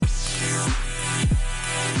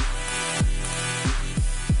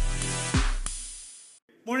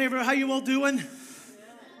Hello, how you all doing?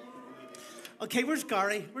 Okay, where's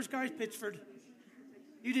Gary? Where's Gary Pitchford?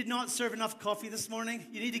 You did not serve enough coffee this morning.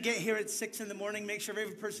 You need to get here at 6 in the morning. Make sure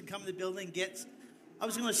every person coming to the building gets, I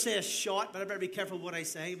was going to say a shot, but I better be careful what I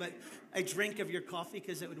say, but a drink of your coffee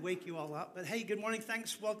because it would wake you all up. But hey, good morning.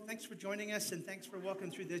 Thanks for joining us, and thanks for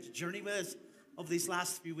walking through this journey with us over these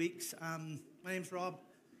last few weeks. My name's Rob,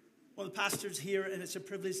 one of the pastors here, and it's a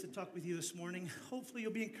privilege to talk with you this morning. Hopefully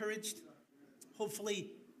you'll be encouraged.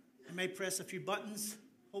 Hopefully I may press a few buttons.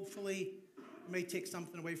 Hopefully I may take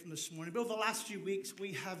something away from this morning. But over the last few weeks,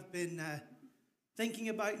 we have been thinking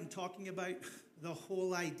about and talking about the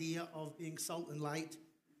whole idea of being salt and light,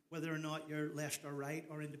 whether or not you're left or right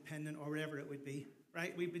or independent or whatever it would be,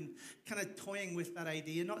 right? We've been kind of toying with that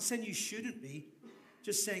idea, not saying you shouldn't be,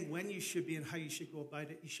 just saying when you should be and how you should go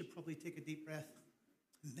about it. You should probably take a deep breath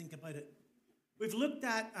and think about it. We've looked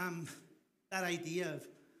at that idea of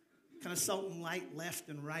kind of salt and light, left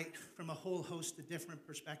and right, from a whole host of different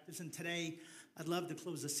perspectives. And today, I'd love to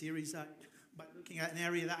close the series out by looking at an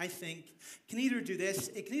area that I think can either do this.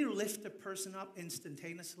 It can either lift a person up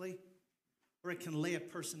instantaneously, or it can lay a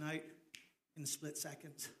person out in split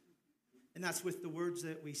seconds. And that's with the words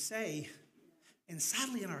that we say, and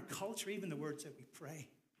sadly in our culture, even the words that we pray.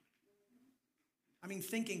 I mean,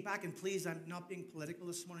 thinking back, and please, I'm not being political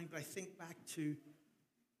this morning, but I think back to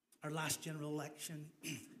our last general election.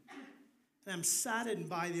 And I'm saddened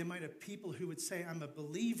by the amount of people who would say, I'm a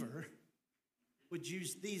believer, would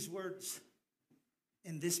use these words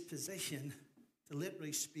in this position to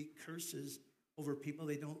literally speak curses over people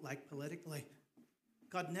they don't like politically.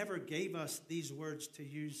 God never gave us these words to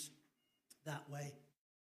use that way.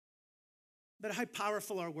 But how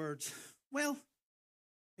powerful are words? Well,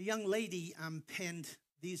 a young lady penned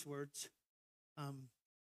these words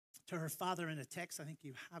to her father in a text. I think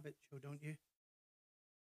you have it, Joe, don't you?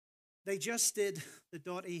 They just did the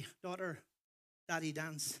daughter-daddy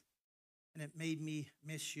dance, and it made me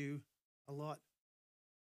miss you a lot.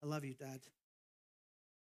 I love you, Dad.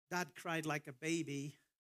 Dad cried like a baby.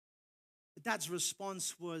 Dad's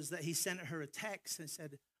response was that he sent her a text and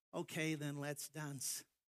said, okay, then let's dance.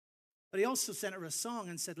 But he also sent her a song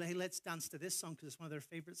and said, hey, let's dance to this song because it's one of their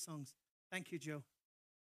favorite songs. Thank you, Joe.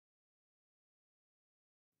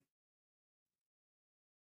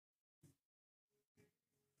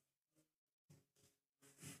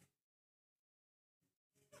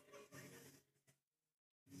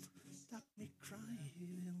 Stop me crying,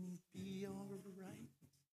 it'll be all right.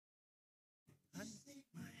 I take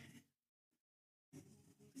my hand.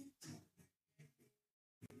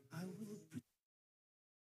 I will put.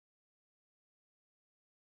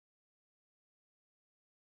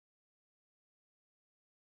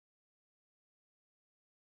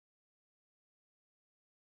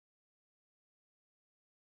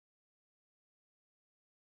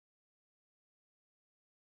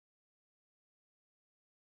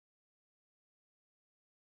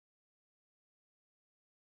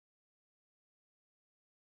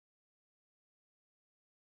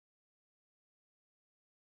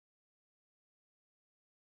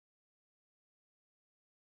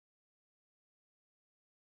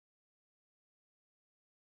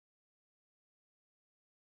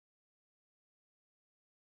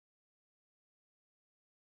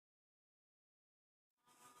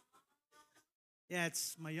 Yeah,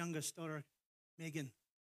 it's my youngest daughter, Megan.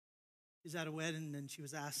 She's at a wedding, and she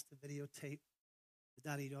was asked to videotape the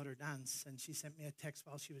daddy-daughter dance, and she sent me a text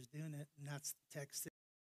while she was doing it, and that's the text.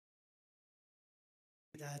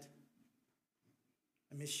 Dad,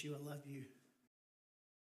 I miss you, I love you.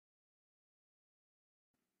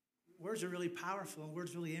 Words are really powerful, and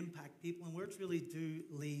words really impact people, and words really do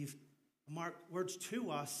leave a mark. Words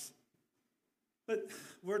to us, but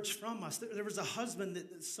words from us. There was a husband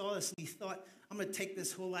that saw this, and he thought, I'm going to take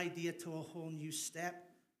this whole idea to a whole new step.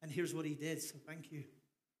 And here's what he did, so thank you.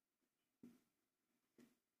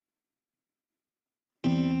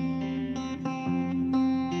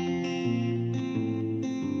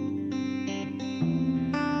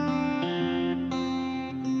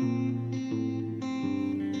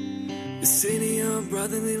 The city of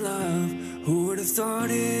brotherly love, who would have thought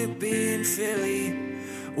it'd be in Philly,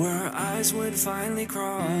 where our eyes would finally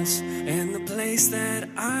cross, and the place that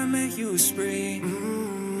I met you spree.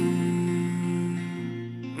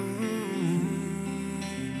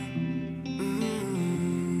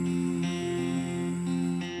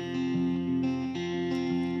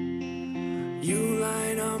 You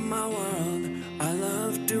light up my world, I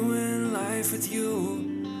love doing life with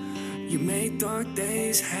you. You make dark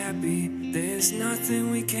days happy, there's nothing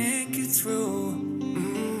we can't get through.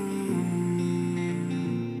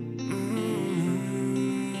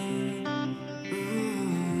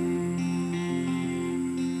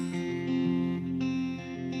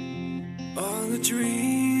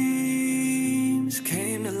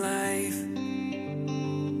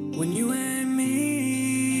 when you and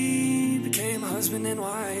me became husband and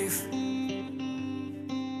wife.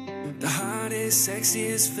 The hottest,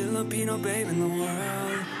 sexiest Filipino babe in the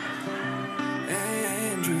world,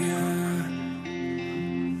 Andrea.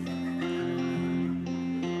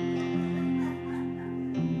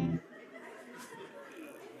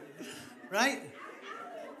 Right?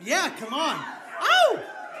 Yeah, come on. Oh!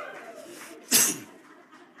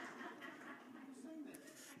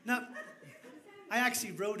 Now, I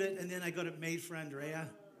actually wrote it and then I got it made for Andrea.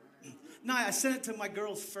 No, I sent it to my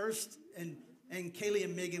girls first, and Kaylee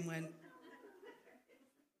and Megan went,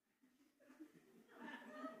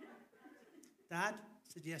 Dad? I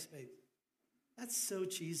said, yes, babe. That's so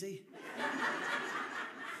cheesy.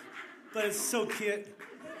 But it's so cute.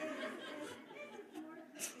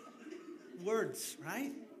 Words,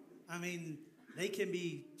 right? I mean, they can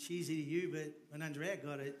be cheesy to you, but when Andrea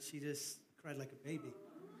got it, she just cried like a baby.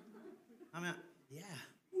 I mean, yeah.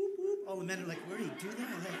 Whoop, whoop. All the men are like, where do you do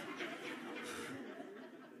that? Like,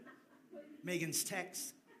 Megan's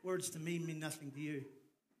text, words to me mean nothing to you.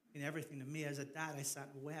 Mean everything to me. As a dad, I sat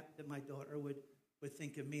and wept that my daughter would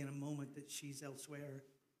think of me in a moment that she's elsewhere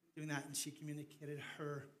doing that, and she communicated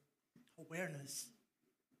her awareness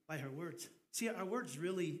by her words. See, our words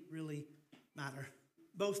really, really matter,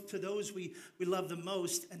 both to those we love the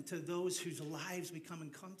most and to those whose lives we come in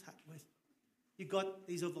contact with. You got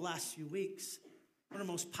these over the last few weeks. One of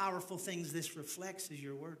the most powerful things this reflects is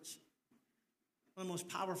your words. One of the most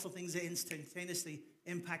powerful things that instantaneously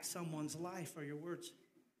impact someone's life are your words.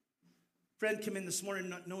 A friend came in this morning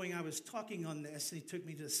not knowing I was talking on this, and he took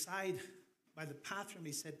me to the side by the bathroom.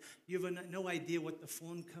 He said, you have no idea what the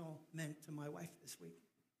phone call meant to my wife this week.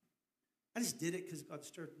 I just did it because God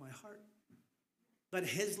stirred my heart. But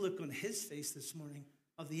his look on his face this morning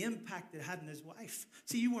of the impact it had on his wife.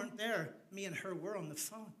 See, you weren't there. Me and her were on the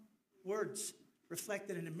phone. Words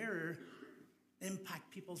reflected in a mirror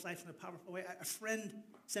impact people's life in a powerful way. A friend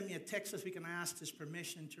sent me a text this week, and I asked his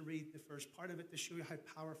permission to read the first part of it to show you how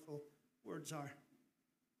powerful words are.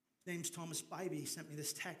 His name's Thomas Bybee. He sent me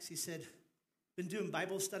this text. He said, been doing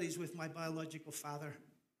Bible studies with my biological father.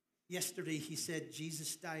 Yesterday, he said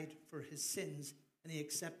Jesus died for his sins, and he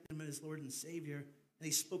accepted him as Lord and Savior, and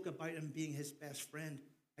he spoke about him being his best friend.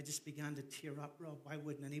 I just began to tear up. Rob, why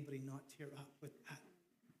wouldn't anybody not tear up with that?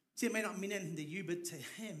 See, it may not mean anything to you, but to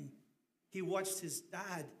him, he watched his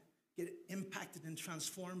dad get impacted and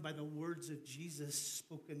transformed by the words of Jesus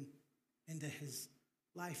spoken into his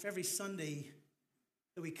life. Every Sunday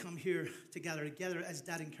that we come here to gather together, as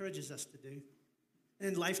Dad encourages us to do,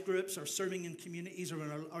 and in life groups or serving in communities or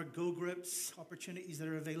in our go groups, opportunities that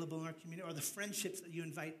are available in our community, or the friendships that you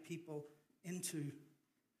invite people into.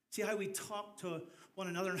 See how we talk to one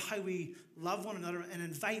another and how we love one another and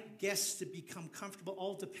invite guests to become comfortable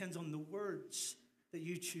all depends on the words that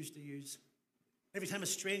you choose to use. Every time a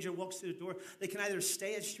stranger walks through the door, they can either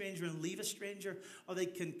stay a stranger and leave a stranger, or they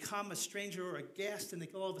can come a stranger or a guest, and they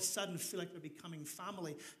can all of a sudden feel like they're becoming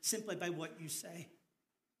family simply by what you say.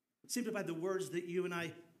 Simply by the words that you and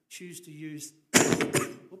I choose to use.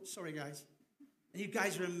 Oops, sorry, guys. And you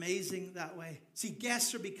guys are amazing that way. See,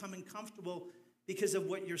 guests are becoming comfortable because of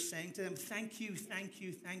what you're saying to them. Thank you, thank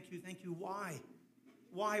you, thank you, thank you. Why?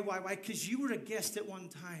 Why? Because you were a guest at one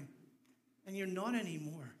time, and you're not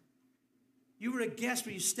anymore. You were a guest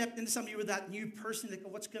where you stepped into something. You were that new person that go,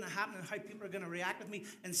 what's going to happen and how people are going to react with me.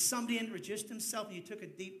 And somebody introduced himself, and you took a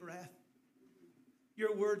deep breath.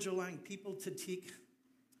 Your words are allowing people to take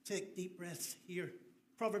deep breaths here.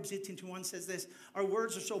 Proverbs 18:21 says this, our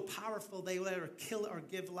words are so powerful, they either kill or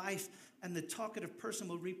give life, and the talkative person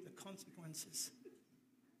will reap the consequences.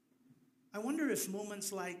 I wonder if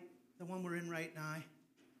moments like the one we're in right now,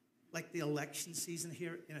 like the election season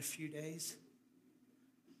here in a few days,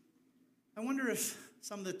 I wonder if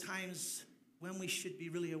some of the times when we should be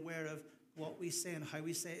really aware of what we say and how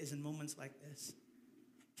we say it is in moments like this.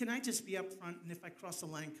 Can I just be up front, and if I cross the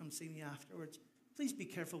line, come see me afterwards? Please be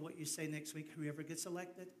careful what you say next week, whoever gets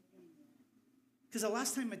elected. Because the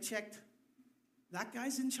last time I checked, that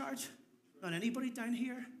guy's in charge, not anybody down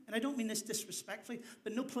here. And I don't mean this disrespectfully,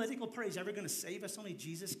 but no political party is ever going to save us. Only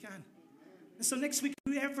Jesus can. And so next week,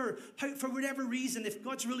 for whatever reason, if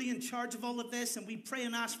God's really in charge of all of this and we pray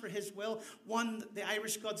and ask for his will, one, the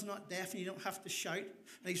Irish God's not deaf and you don't have to shout.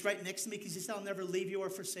 And he's right next to me because he said, I'll never leave you or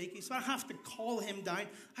forsake you. So I don't have to call him down.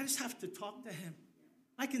 I just have to talk to him.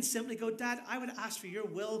 I can simply go, Dad, I would ask for your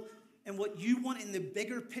will and what you want in the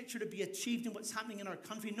bigger picture to be achieved in what's happening in our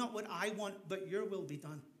country. Not what I want, but your will be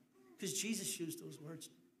done. Because Jesus used those words.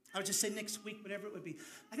 I would just say next week, whatever it would be.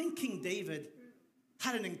 I think King David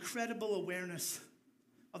had an incredible awareness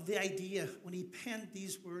of the idea when he penned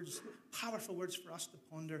these words, powerful words for us to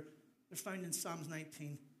ponder. They're found in Psalms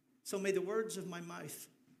 19. So may the words of my mouth,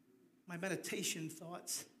 my meditation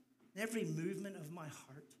thoughts, and every movement of my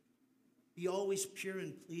heart be always pure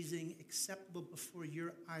and pleasing, acceptable before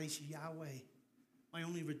your eyes, Yahweh, my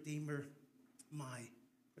only Redeemer, my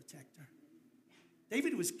protector.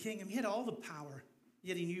 David was king, and he had all the power,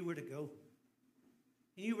 yet he knew where to go.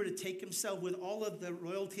 He knew where to take himself with all of the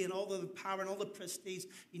royalty and all of the power and all the prestige.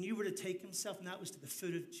 He knew where to take himself, and that was to the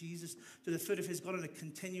foot of Jesus, to the foot of his God on a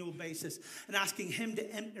continual basis, and asking him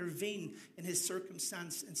to intervene in his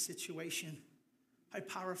circumstance and situation. How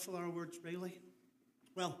powerful are words, really?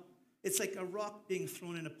 Well, it's like a rock being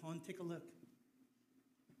thrown in a pond. Take a look.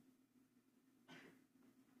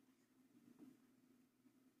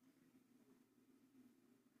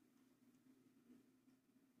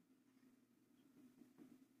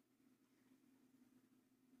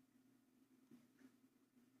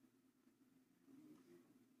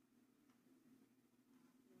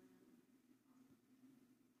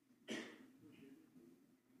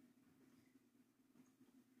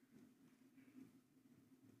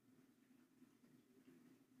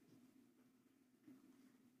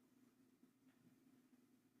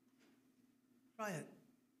 Try it.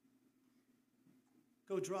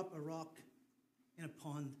 Go drop a rock in a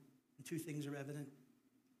pond, and two things are evident.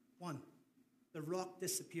 One, the rock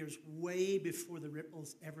disappears way before the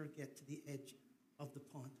ripples ever get to the edge of the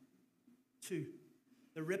pond. Two,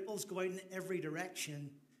 the ripples go out in every direction,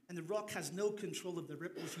 and the rock has no control of the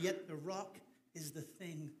ripples, yet the rock is the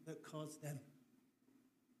thing that caused them.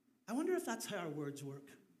 I wonder if that's how our words work.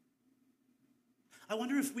 I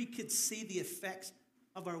wonder if we could see the effects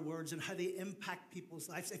of our words and how they impact people's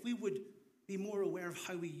lives, if we would be more aware of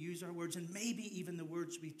how we use our words and maybe even the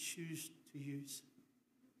words we choose to use.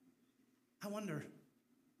 I wonder,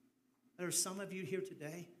 there are some of you here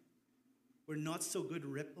today where not so good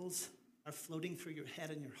ripples are floating through your head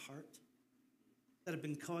and your heart that have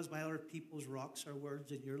been caused by other people's rocks or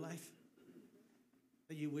words in your life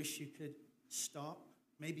that you wish you could stop.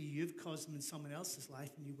 Maybe you've caused them in someone else's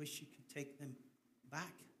life and you wish you could take them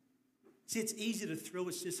back. See, it's easy to throw,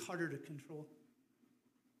 it's just harder to control.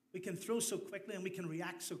 We can throw so quickly and we can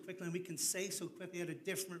react so quickly and we can say so quickly out of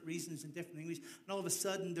different reasons and different things. And all of a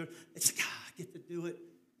sudden, it's like, I get to do it.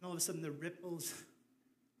 And all of a sudden, the ripples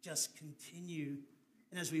just continue.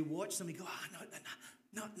 And as we watch them, we go,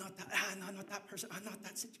 not that, not that person, not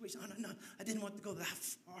that situation. No, I didn't want to go that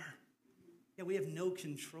far. Yeah, we have no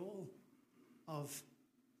control of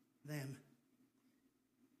them.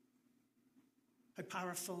 How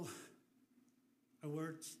powerful are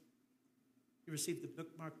words. You received the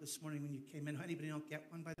bookmark this morning when you came in. Anybody not get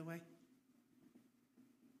one, by the way?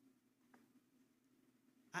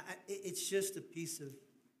 It's just a piece of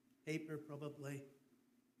paper,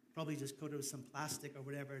 probably just coated with some plastic or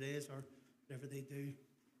whatever it is, or whatever they do.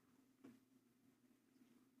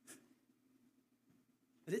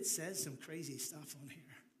 But it says some crazy stuff on here.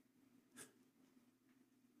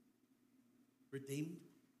 Redeemed,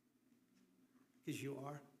 because you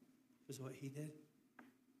are, because of what he did.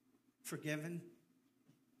 Forgiven,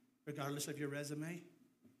 regardless of your resume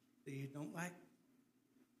that you don't like.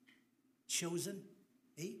 Chosen,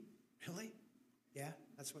 me? Really? Yeah,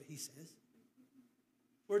 that's what he says.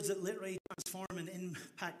 Words that literally transform and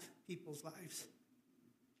impact people's lives.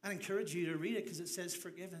 I encourage you to read it because it says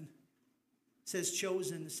forgiven. It says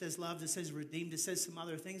chosen, it says loved, it says redeemed, it says some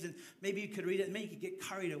other things. And maybe you could read it and maybe you could get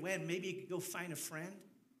carried away. And maybe you could go find a friend.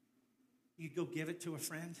 You could go give it to a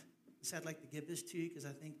friend. So I'd like to give this to you because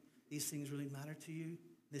I think these things really matter to you.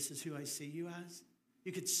 This is who I see you as.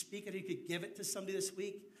 You could speak it, or you could give it to somebody this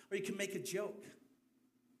week, or you could make a joke,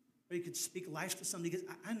 or you could speak life to somebody. Because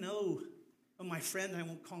I know my friend, I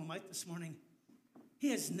won't call him out this morning,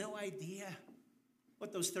 he has no idea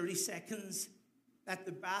what those 30 seconds at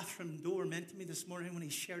the bathroom door meant to me this morning when he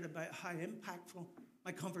shared about how impactful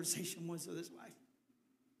my conversation was with his wife.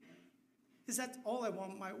 Because that's all I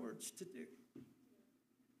want my words to do.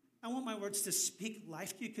 I want my words to speak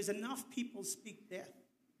life to you because enough people speak death.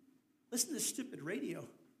 Listen to stupid radio.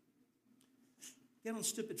 Get on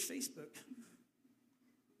stupid Facebook.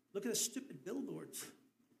 Look at the stupid billboards.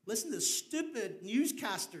 Listen to stupid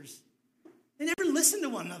newscasters. They never listen to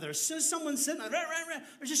one another. So someone's sitting there,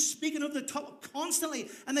 they're just speaking over the top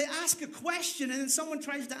constantly, and they ask a question, and then someone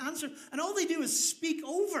tries to answer, and all they do is speak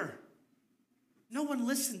over. No one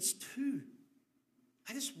listens to.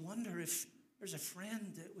 I just wonder if there's a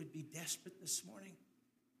friend that would be desperate this morning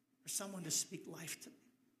for someone to speak life to them.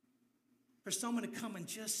 For someone to come and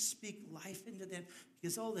just speak life into them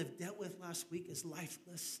because all they've dealt with last week is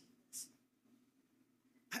lifeless.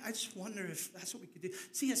 I just wonder if that's what we could do.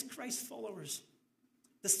 See, as Christ followers,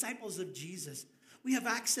 disciples of Jesus, we have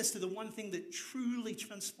access to the one thing that truly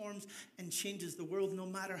transforms and changes the world, no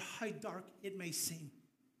matter how dark it may seem.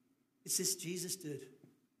 It's this Jesus dude.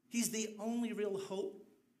 He's the only real hope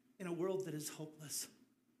in a world that is hopeless.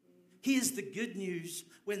 He is the good news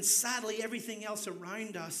when sadly everything else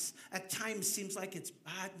around us at times seems like it's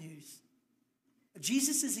bad news.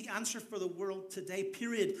 Jesus is the answer for the world today,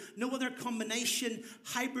 period. No other combination,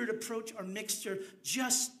 hybrid approach, or mixture,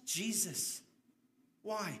 just Jesus.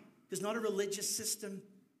 Why? Because not a religious system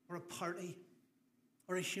or a party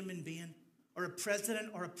or a human being or a president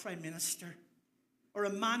or a prime minister or a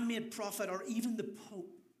man-made prophet or even the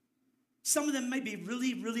Pope. Some of them may be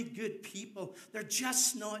really, really good people. They're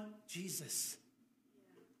just not Jesus.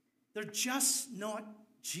 They're just not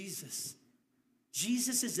Jesus.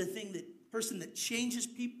 Jesus is the person that changes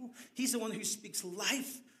people. He's the one who speaks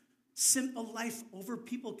life, simple life over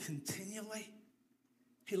people continually.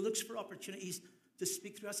 He looks for opportunities to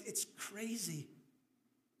speak through us. It's crazy.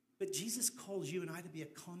 But Jesus calls you and I to be a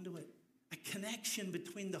conduit, a connection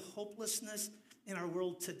between the hopelessness in our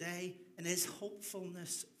world today and his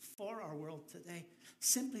hopefulness for our world today,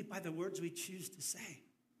 simply by the words we choose to say.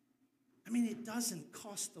 I mean, it doesn't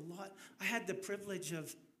cost a lot. I had the privilege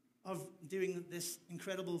of doing this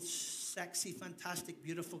incredible, sexy, fantastic,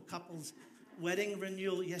 beautiful couple's wedding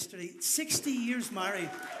renewal yesterday. 60 years married.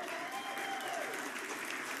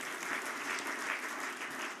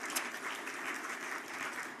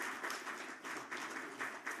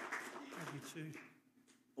 Love you too.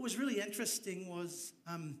 What was really interesting was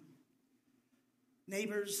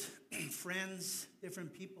neighbors, friends,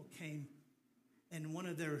 different people came, and one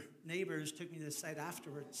of their neighbors took me to the side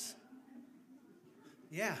afterwards.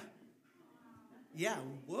 Yeah,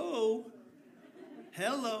 whoa,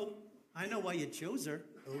 hello. I know why you chose her.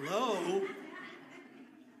 Hello.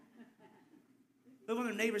 But one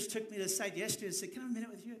of the neighbors took me to the side yesterday and said, "Can I have a minute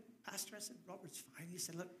with you, Pastor?" I said, "Robert's fine." He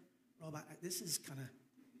said, "Look, Rob, this is kind of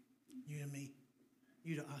new to me,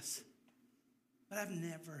 new to us. But I've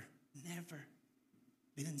never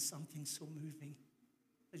been in something so moving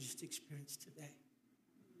I just experienced today.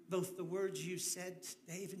 Both the words you said,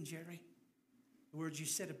 Dave and Jerry, the words you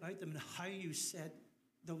said about them and how you said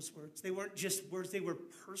those words. They weren't just words, they were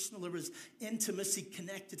personal. There was intimacy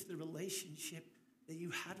connected to the relationship that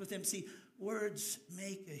you had with them. See, words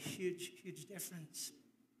make a huge, huge difference.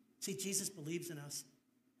 See, Jesus believes in us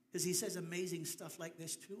because he says amazing stuff like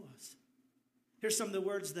this to us. Here's some of the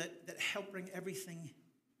words that help bring everything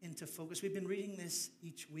into focus. We've been reading this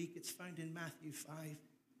each week. It's found in Matthew 5. It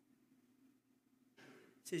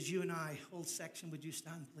says, you and I, whole section, would you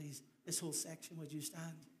stand, please? This whole section, would you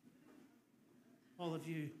stand? All of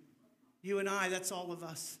you. You and I, that's all of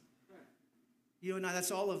us. You and I,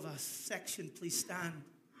 that's all of us. Section, please stand.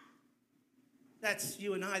 That's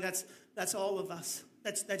you and I, that's all of us.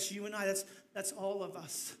 That's you and I, that's all of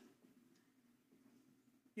us.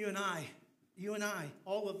 You and I,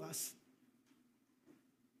 all of us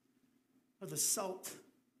are the salt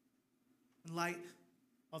and light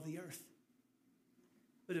of the earth.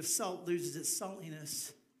 But if salt loses its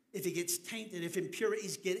saltiness, if it gets tainted, if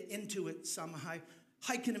impurities get into it somehow,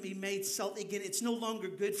 how can it be made salty again? It's no longer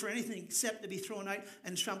good for anything except to be thrown out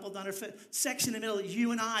and trampled underfoot. Section in the middle,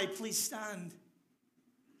 you and I, please stand.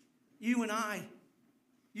 You and I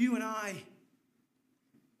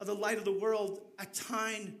are the light of the world. A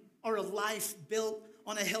town or a life built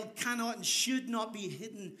on a hill cannot and should not be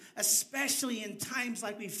hidden, especially in times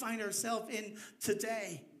like we find ourselves in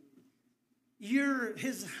today. You're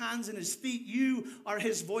his hands and his feet. You are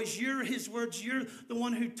his voice. You're his words. You're the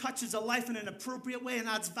one who touches a life in an appropriate way and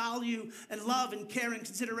adds value and love and care and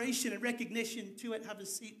consideration and recognition to it. Have a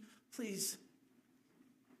seat, please.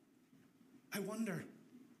 I wonder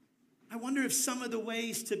if some of the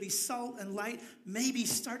ways to be salt and light maybe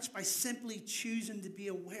starts by simply choosing to be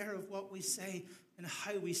aware of what we say and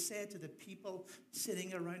how we say it to the people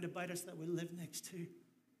sitting around about us that we live next to.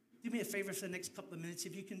 Do me a favor for the next couple of minutes.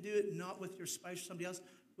 If you can do it not with your spouse or somebody else,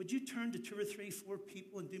 would you turn to 2 or 3, 4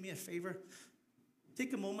 people and do me a favor?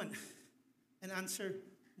 Take a moment and answer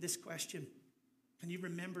this question. Can you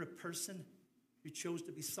remember a person who chose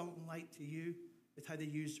to be salt and light to you with how they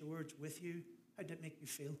used their words with you? How did that make you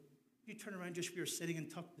feel? You turn around just where you're sitting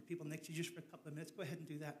and talk to the people next to you just for a couple of minutes. Go ahead and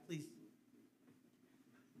do that, please.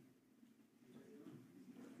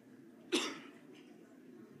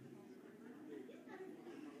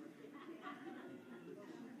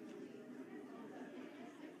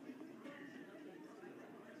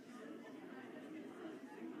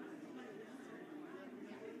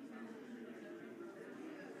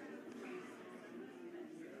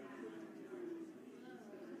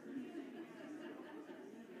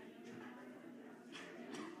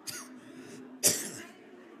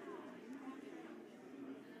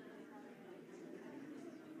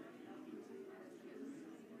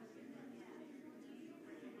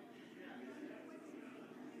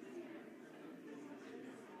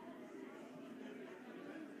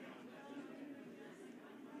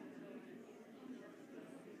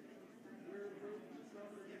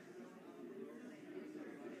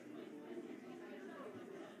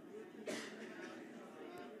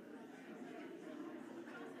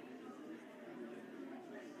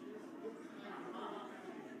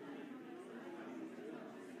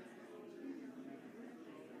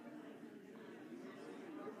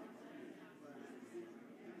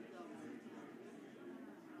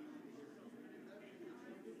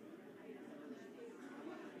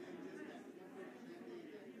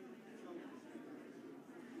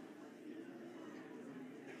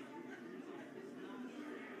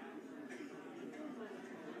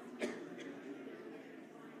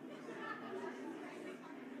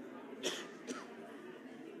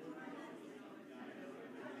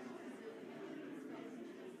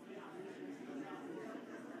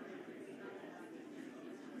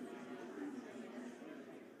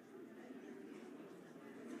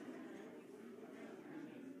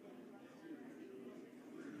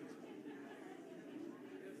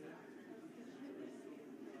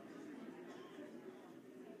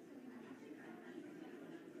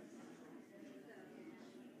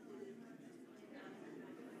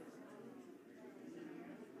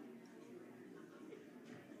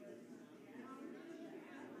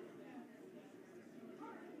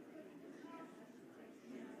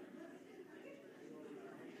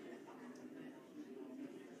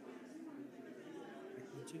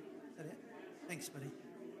 that it? Thanks, buddy.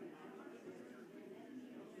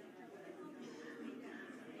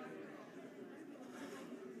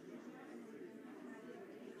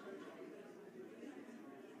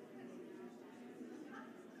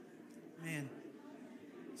 Man,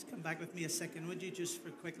 just come back with me a second, would you? Just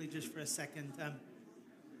for a second.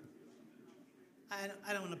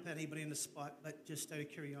 I don't want to put anybody in the spot, but just out of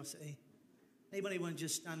curiosity, anybody want to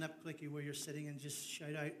just stand up quickly where you're sitting and just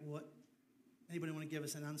shout out what? Anybody want to give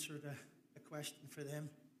us an answer to a question for them?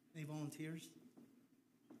 Any volunteers?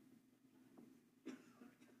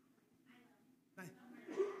 Hi.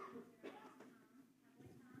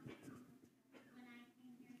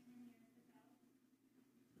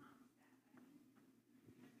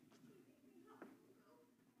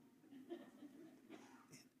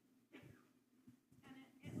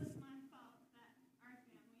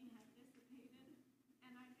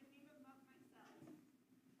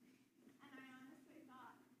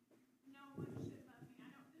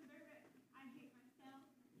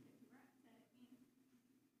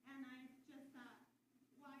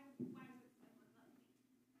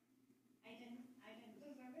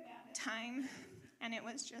 Time, and it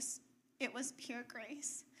was pure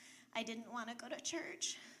grace. I didn't want to go to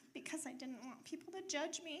church because I didn't want people to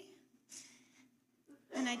judge me,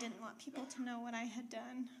 and I didn't want people to know what I had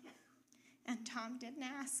done. And Tom didn't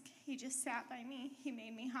ask. He just sat by me. He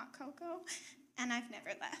made me hot cocoa, and I've never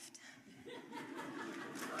left.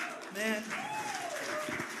 Man.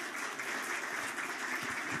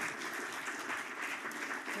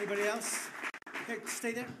 Anybody else? Here,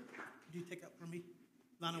 stay there. Could you take up for me?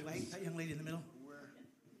 Lana White, that young lady in the middle. Where?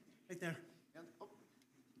 Right there. Yeah. Oh.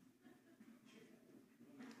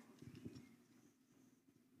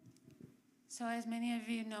 So as many of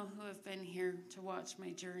you know who have been here to watch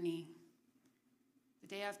my journey, the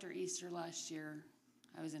day after Easter last year,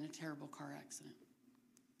 I was in a terrible car accident.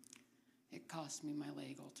 It cost me my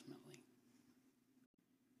leg ultimately.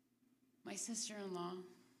 My sister-in-law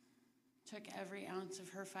took every ounce of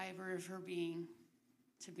her fiber of her being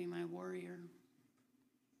to be my warrior.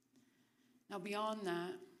 Now beyond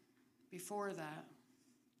that, before that,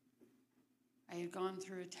 I had gone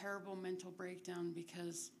through a terrible mental breakdown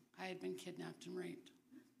because I had been kidnapped and raped.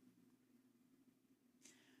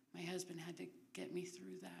 My husband had to get me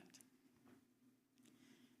through that.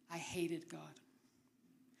 I hated God.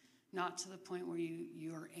 Not to the point where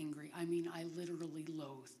you are angry. I mean, I literally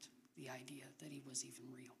loathed the idea that he was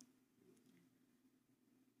even real.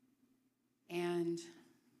 And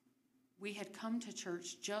we had come to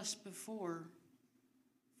church just before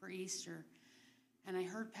for Easter, and I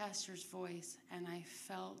heard Pastor's voice, and I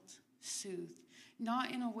felt soothed.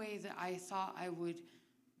 Not in a way that I thought I would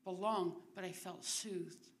belong, but I felt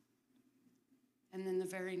soothed. And then the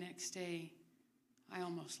very next day, I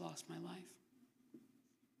almost lost my life.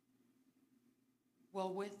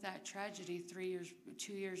 Well, with that tragedy, 3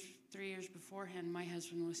 years beforehand, my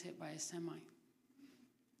husband was hit by a semi,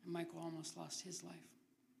 and Michael almost lost his life.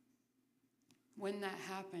 When that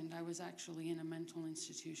happened, I was actually in a mental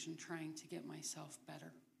institution trying to get myself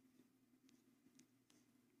better.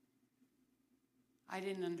 I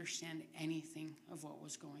didn't understand anything of what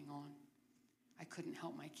was going on. I couldn't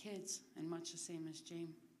help my kids, and much the same as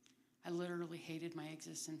James. I literally hated my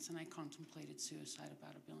existence, and I contemplated suicide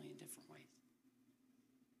about 1 billion different ways.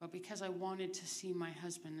 But because I wanted to see my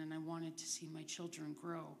husband and I wanted to see my children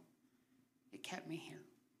grow, it kept me here.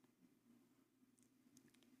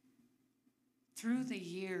 Through the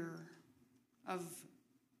year of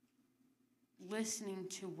listening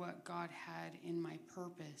to what God had in my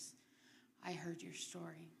purpose, I heard your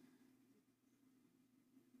story.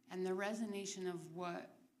 And the resonance of what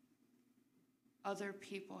other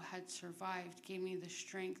people had survived gave me the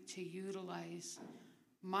strength to utilize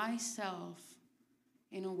myself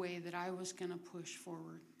in a way that I was going to push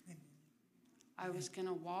forward. I was going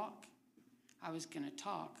to walk. I was going to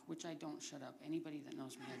talk, which I don't shut up. Anybody that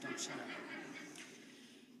knows me, I don't shut up.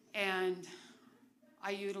 And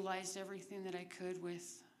I utilized everything that I could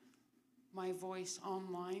with my voice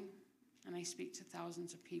online, and I speak to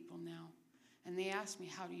thousands of people now. And they ask me,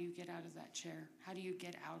 how do you get out of that chair? How do you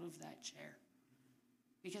get out of that chair?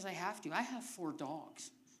 Because I have to. I have 4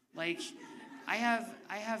 dogs. Like, I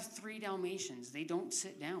have 3 Dalmatians. They don't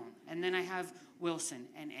sit down. And then I have Wilson,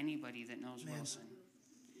 and anybody that knows Wilson.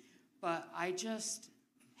 But I just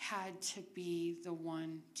had to be the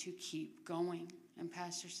one to keep going. And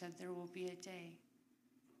Pastor said there will be a day.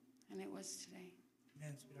 And it was today.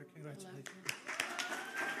 Man, sweetheart, congratulations.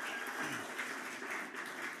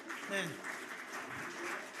 Man.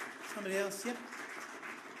 Somebody else? Yep.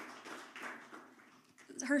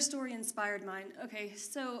 her story inspired mine. Okay,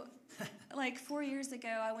 so like 4 years ago,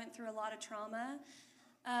 I went through a lot of trauma.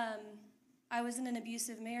 I was in an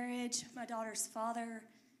abusive marriage. My daughter's father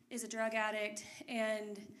is a drug addict,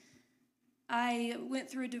 and I went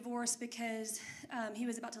through a divorce because he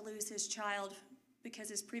was about to lose his child because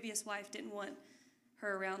his previous wife didn't want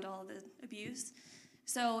her around all the abuse.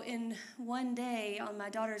 So in one day, on my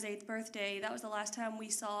daughter's 8th birthday, that was the last time we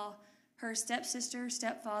saw her stepsister,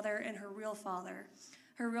 stepfather, and her real father.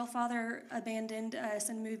 Her real father abandoned us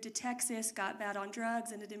and moved to Texas, got bad on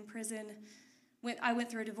drugs, ended in prison. I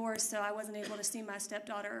went through a divorce, so I wasn't able to see my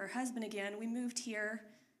stepdaughter or her husband again. We moved here.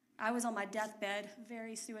 I was on my deathbed,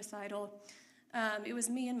 very suicidal. It was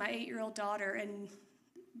me and my 8-year-old daughter and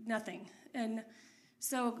nothing. And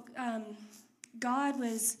so God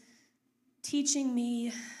was teaching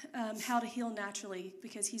me how to heal naturally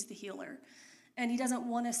because he's the healer. And he doesn't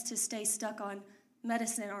want us to stay stuck on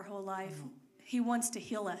medicine our whole life. He wants to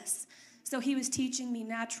heal us. So he was teaching me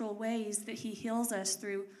natural ways that he heals us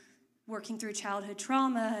through working through childhood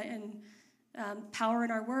trauma and power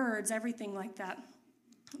in our words, everything like that.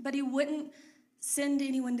 But he wouldn't send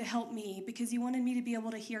anyone to help me because he wanted me to be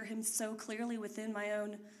able to hear him so clearly within my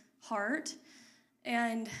own heart.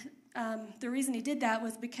 And the reason he did that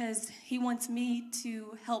was because he wants me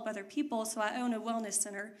to help other people. So I own a wellness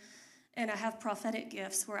center, and I have prophetic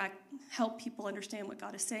gifts where I help people understand what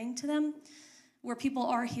God is saying to them, where people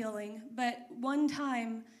are healing. But one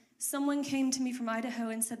time, someone came to me from Idaho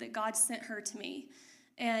and said that God sent her to me.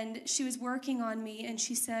 And she was working on me, and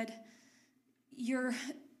she said,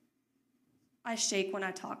 I shake when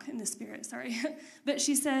I talk in the spirit, sorry. But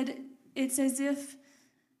she said, it's as if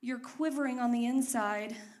you're quivering on the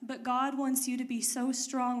inside, but God wants you to be so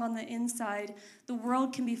strong on the inside, the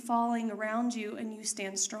world can be falling around you and you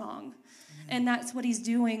stand strong. And that's what he's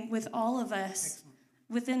doing with all of us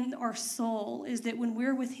within our soul, is that when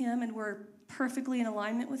we're with him and we're perfectly in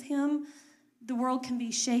alignment with him, the world can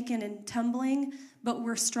be shaken and tumbling, but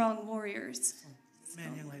we're strong warriors.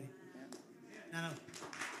 Man, young lady. No.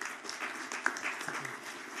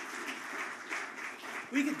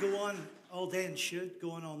 We could go on all day and should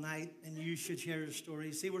go on all night, and you should share your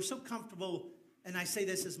stories. See, we're so comfortable, and I say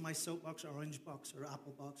this as my soapbox or orange box or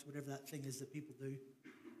apple box, whatever that thing is that people do.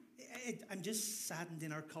 I'm just saddened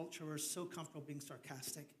in our culture. We're so comfortable being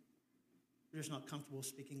sarcastic. We're just not comfortable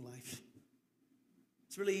speaking life.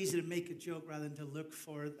 It's really easy to make a joke rather than to look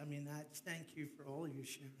for it. I mean, thank you for all of you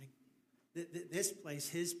sharing. This place,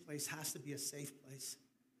 his place, has to be a safe place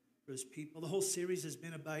for his people. The whole series has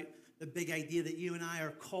been about the big idea that you and I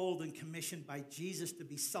are called and commissioned by Jesus to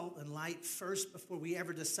be salt and light first before we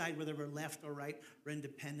ever decide whether we're left or right or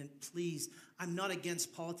independent. Please, I'm not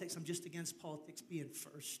against politics. I'm just against politics being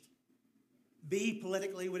first. Be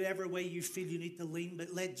politically whatever way you feel you need to lean,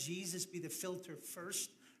 but let Jesus be the filter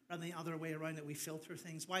first rather than the other way around, that we filter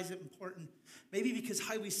things. Why is it important? Maybe because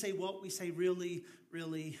how we say what we say really,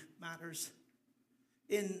 really matters.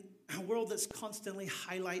 In a world that's constantly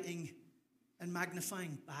highlighting and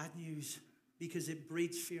magnifying bad news because it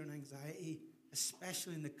breeds fear and anxiety,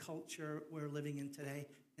 especially in the culture we're living in today,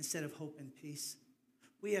 instead of hope and peace.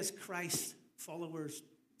 We as Christ followers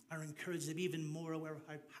are encouraged to be even more aware of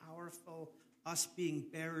how powerful us being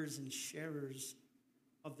bearers and sharers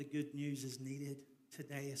of the good news is needed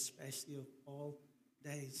today, especially of all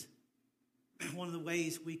days. One of the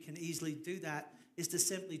ways we can easily do that is to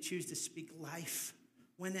simply choose to speak life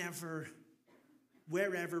whenever,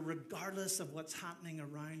 wherever, regardless of what's happening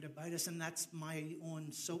around about us. And that's my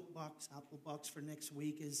own soapbox, apple box for next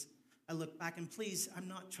week. Is I look back, and please, I'm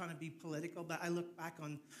not trying to be political, but I look back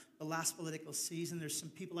on the last political season. There's some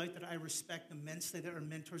people out there I respect immensely that are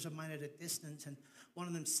mentors of mine at a distance, and one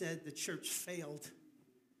of them said the church failed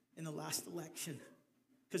in the last election.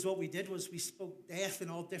 Because what we did was we spoke death in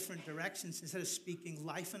all different directions instead of speaking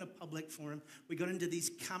life in a public forum. We got into these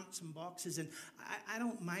camps and boxes, and I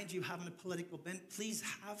don't mind you having a political bent. Please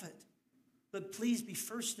have it. But please be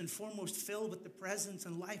first and foremost filled with the presence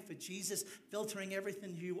and life of Jesus, filtering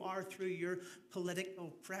everything you are through your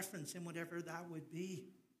political preference and whatever that would be.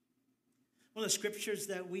 One of the scriptures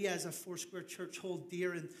that we as a Foursquare church hold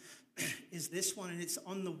dear and is this one, and it's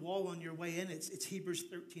on the wall on your way in. It's Hebrews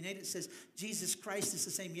 13:8. It says, Jesus Christ is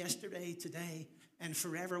the same yesterday, today, and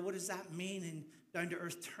forever. What does that mean in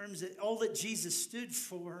down-to-earth terms? All that Jesus stood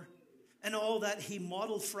for and all that he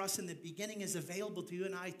modeled for us in the beginning is available to you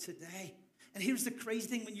and I today. And here's the crazy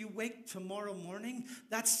thing. When you wake tomorrow morning,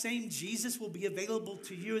 that same Jesus will be available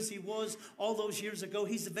to you as he was all those years ago.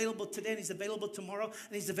 He's available today, and he's available tomorrow,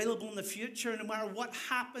 and he's available in the future. And no matter what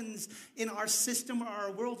happens in our system or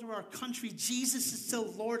our world or our country, Jesus is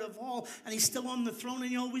still Lord of all, and he's still on the throne,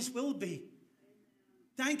 and he always will be.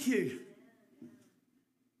 Thank you.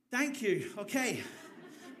 Thank you. Okay.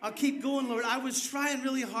 I'll keep going, Lord. I was trying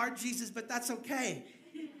really hard, Jesus, but that's okay.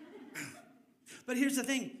 But here's the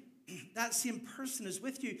thing. That same person is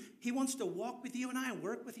with you. He wants to walk with you and I,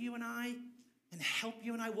 work with you and I, and help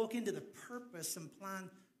you and I walk into the purpose and plan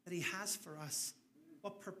that he has for us.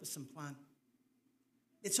 What purpose and plan?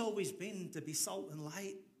 It's always been to be salt and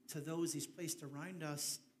light to those he's placed around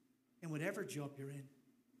us in whatever job you're in,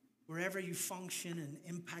 wherever you function and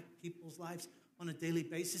impact people's lives on a daily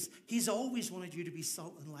basis. He's always wanted you to be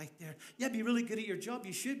salt and light there. Yeah, be really good at your job.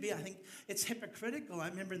 You should be. I think it's hypocritical. I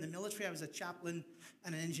remember in the military, I was a chaplain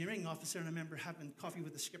and an engineering officer, and I remember having coffee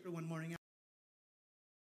with the skipper one morning.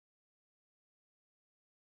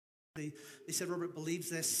 They said, Robert believes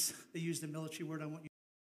this. They used the military word. I want you.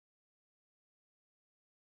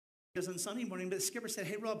 It was on Sunday morning, but the skipper said,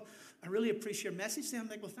 hey, Rob, I really appreciate your message today. I'm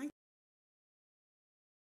like, well, thank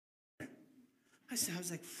you. I was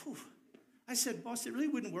like, phew. I said, boss, it really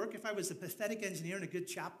wouldn't work if I was a pathetic engineer and a good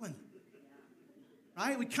chaplain.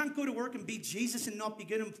 Right? We can't go to work and be Jesus and not be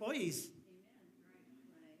good employees.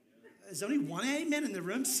 There's only one amen in the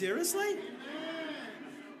room. Seriously?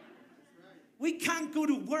 We can't go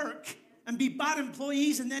to work and be bad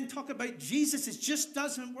employees and then talk about Jesus. It just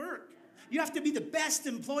doesn't work. You have to be the best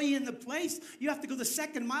employee in the place. You have to go the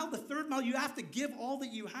second mile, the third mile. You have to give all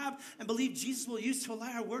that you have and believe Jesus will use to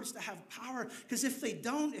allow our words to have power. Because if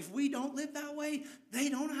we don't live that way, they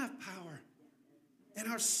don't have power. And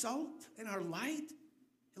our salt and our light,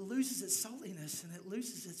 it loses its saltiness and it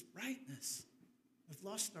loses its brightness. We've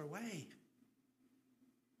lost our way.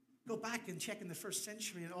 Go back and check in the first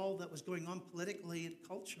century and all that was going on politically and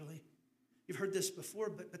culturally. You've heard this before,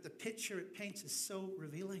 but the picture it paints is so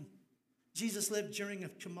revealing. Jesus lived during a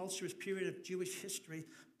tumultuous period of Jewish history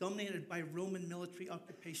dominated by Roman military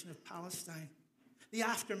occupation of Palestine. The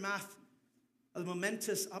aftermath of the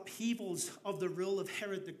momentous upheavals of the rule of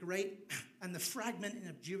Herod the Great and the fragmenting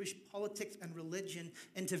of Jewish politics and religion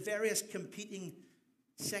into various competing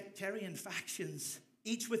sectarian factions,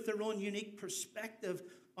 each with their own unique perspective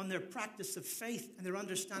on their practice of faith and their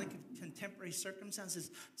understanding of contemporary circumstances.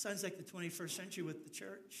 Sounds like the 21st century with the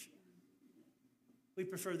church. We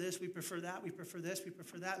prefer this, we prefer that, we prefer this, we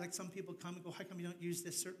prefer that. Like some people come and go, how come you don't use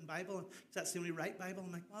this certain Bible? Because that's the only right Bible.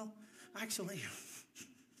 I'm like, well, actually,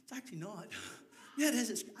 it's actually not. Yeah, it is,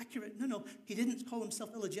 it's accurate. No, he didn't call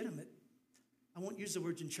himself illegitimate. I won't use the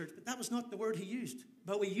words in church, but that was not the word he used.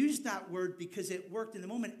 But we used that word because it worked in the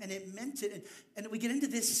moment and it meant it. And we get into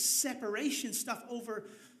this separation stuff over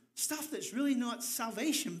stuff that's really not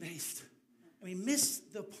salvation-based. And we miss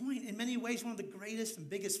the point. In many ways, one of the greatest and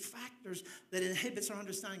biggest factors that inhibits our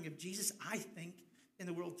understanding of Jesus, I think, in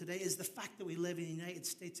the world today is the fact that we live in the United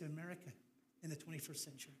States of America in the 21st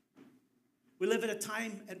century. We live at a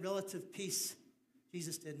time at relative peace.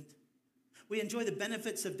 Jesus didn't. We enjoy the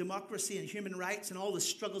benefits of democracy and human rights and all the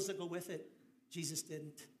struggles that go with it. Jesus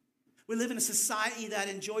didn't. We live in a society that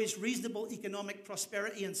enjoys reasonable economic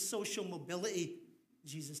prosperity and social mobility.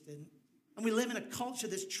 Jesus didn't. And we live in a culture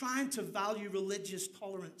that's trying to value religious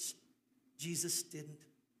tolerance. Jesus didn't.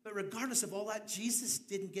 But regardless of all that, Jesus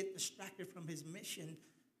didn't get distracted from his mission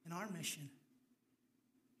and our mission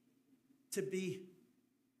to be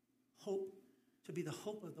hope, to be the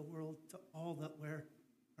hope of the world to all that were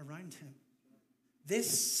around him.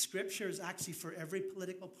 This scripture is actually for every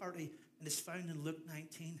political party and is found in Luke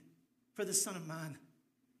 19. For the Son of Man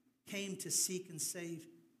came to seek and save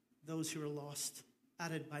those who are lost,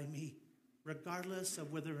 added by me, regardless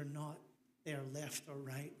of whether or not they are left or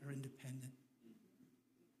right or independent.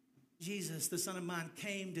 Jesus, the Son of Man,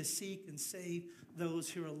 came to seek and save those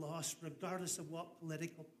who are lost, regardless of what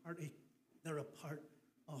political party they're a part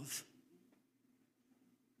of.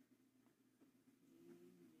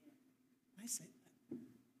 Can I say that?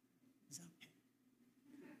 Is that okay?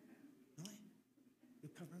 Really?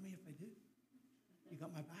 You'll cover me if I do? You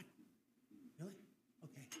got my back? Really?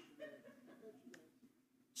 Okay.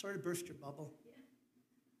 Sorry to burst your bubble,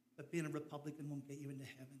 but being a Republican won't get you into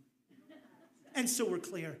heaven. And so we're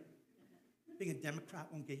clear. Being a Democrat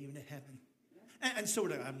won't get you into heaven. And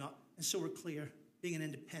so I'm not. And so we're clear. Being an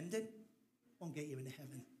independent won't get you into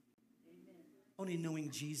heaven. Only knowing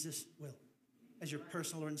Jesus will as your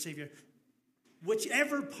personal Lord and Savior.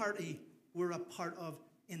 Whichever party we're a part of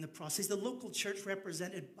in the process, the local church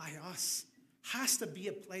represented by us has to be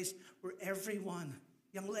a place where everyone,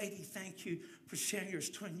 young lady, thank you for sharing your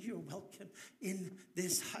story. You're welcome in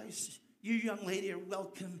this house. You, young lady, are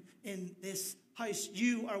welcome in this house.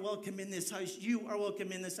 You are welcome in this house. You are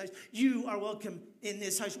welcome in this house. You are welcome in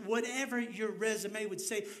this house. Whatever your resume would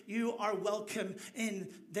say, you are welcome in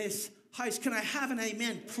this house. Can I have an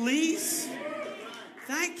amen, please?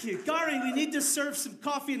 Thank you. Gary, we need to serve some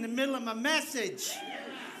coffee in the middle of my message.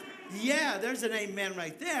 Yeah, there's an amen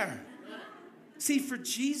right there. See, for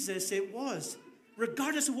Jesus, it was.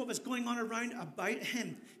 Regardless of what was going on around about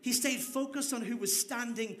him, he stayed focused on who was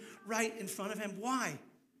standing right in front of him. Why?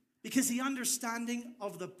 Because the understanding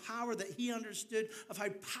of the power that he understood of how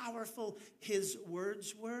powerful his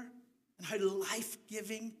words were and how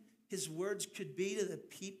life-giving his words could be to the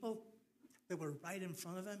people that were right in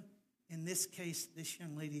front of him. In this case, this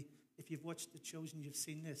young lady, if you've watched The Chosen, you've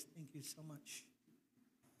seen this. Thank you so much.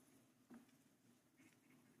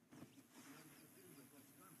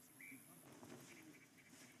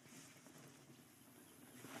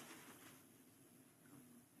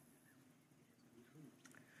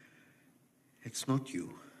 It's not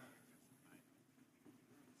you.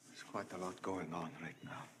 There's quite a lot going on right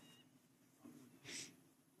now.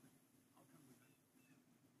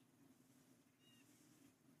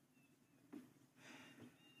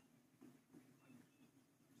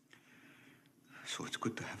 So it's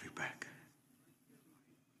good to have you back.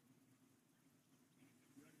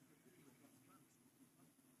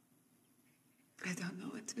 I don't know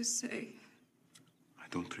what to say. I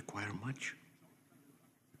don't require much.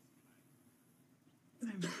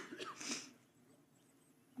 I'm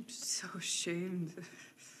so ashamed.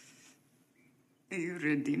 You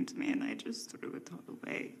redeemed me and I just threw it all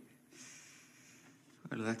away.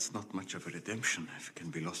 Well, that's not much of a redemption if it can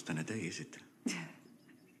be lost in a day, is it?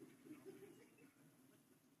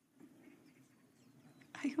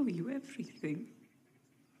 I owe you everything.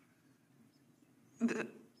 But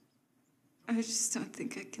I just don't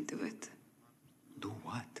think I can do it. Do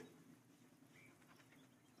what?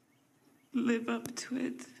 Live up to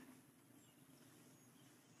it.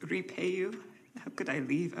 Repay you. How could I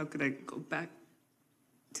leave? How could I go back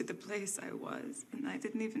to the place I was? And I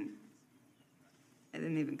didn't even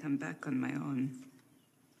come back on my own.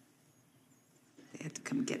 They had to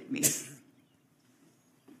come get me.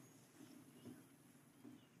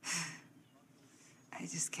 I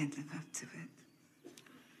just can't live up to it.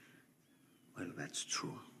 Well, that's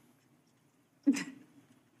true.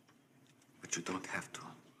 But you don't have to.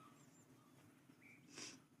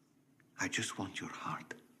 I just want your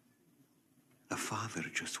heart. The Father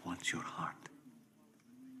just wants your heart.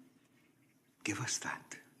 Give us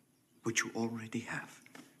that, which you already have.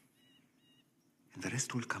 And the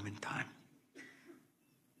rest will come in time.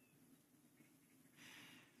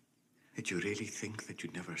 Did you really think that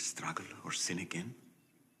you'd never struggle or sin again?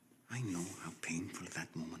 I know how painful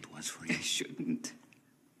that moment was for you. I shouldn't.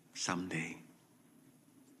 Someday.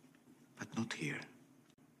 But not here.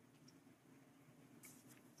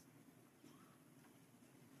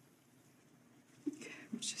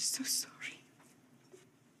 I'm just so sorry.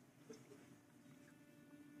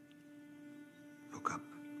 Look up.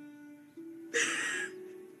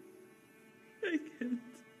 I can't.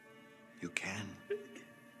 You can.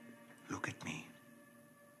 Look at me.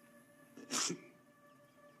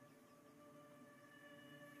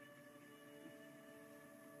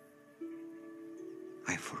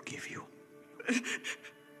 I forgive you.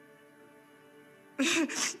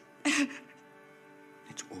 It's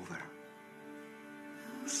over.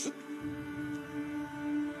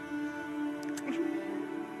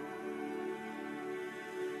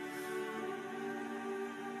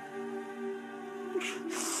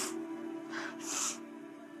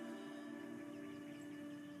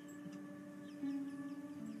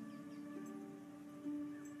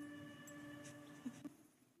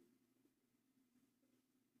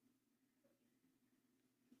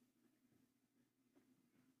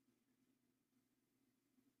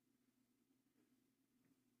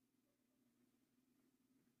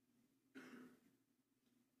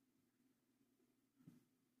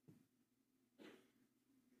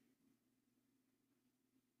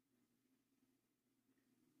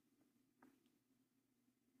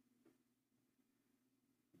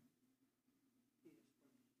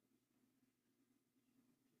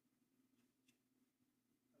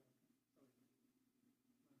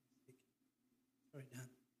 Sorry, Dan.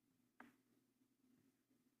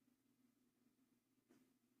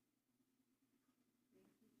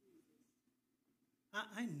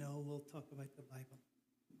 I know we'll talk about the Bible,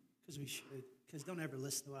 because we should. Because don't ever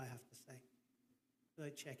listen to what I have to say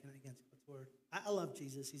without checking it against God's word. I love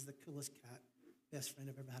Jesus. He's the coolest cat, best friend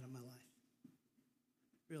I've ever had in my life.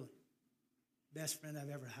 Really. Best friend I've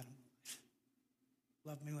ever had in my life.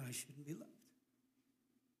 Loved me when I shouldn't be loved.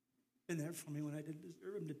 Been there for me when I didn't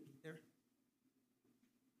deserve him to be there.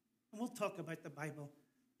 And we'll talk about the Bible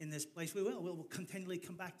in this place. We will. We'll continually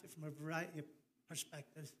come back to it from a variety of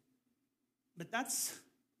perspectives. But that's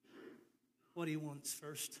what he wants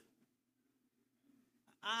first.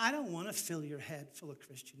 I don't want to fill your head full of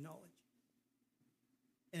Christian knowledge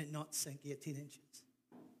and it not sink 18 inches.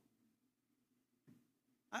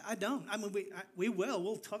 I don't. I mean, we will.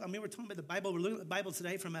 We'll talk. I mean, we're talking about the Bible. We're looking at the Bible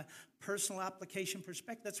today from a personal application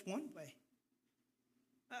perspective. That's one way.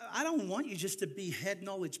 I don't want you just to be head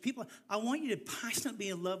knowledge people. I want you to passionately be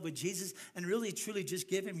in love with Jesus and really, truly just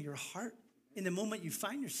give him your heart in the moment you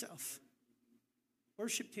find yourself.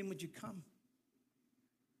 Worship team, would you come?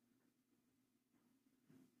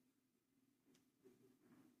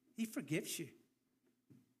 He forgives you.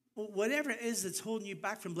 Well, whatever it is that's holding you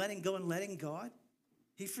back from letting go and letting God,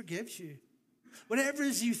 he forgives you. Whatever it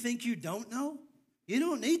is you think you don't know, you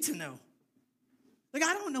don't need to know. Like,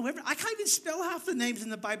 I don't know I can't even spell half the names in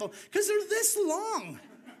the Bible because they're this long.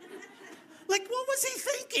 Like, what was he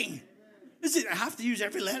thinking? Is it I have to use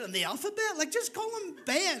every letter in the alphabet? Like, just call him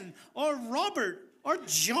Ben or Robert or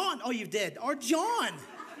John. Oh, you did. Or John.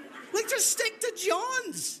 Like, just stick to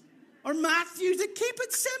John's. Or Matthew to keep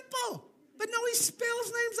it simple. But no, he spells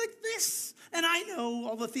names like this. And I know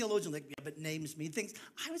all the theologians like, yeah, but names mean things.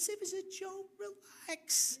 I would say it was a joke.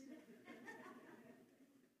 Relax.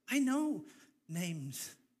 I know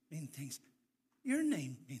names mean things. Your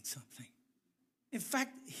name means something. In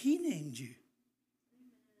fact, he named you.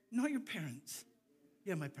 Not your parents.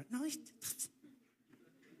 Yeah, my parents. No,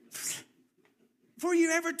 before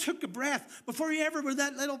you ever took a breath, before you ever were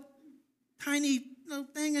that little tiny little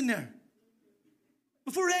thing in there,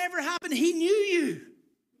 before it ever happened, he knew you.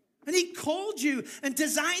 And he called you and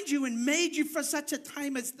designed you and made you for such a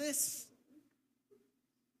time as this.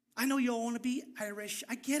 I know you all want to be Irish.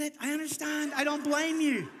 I get it. I understand. I don't blame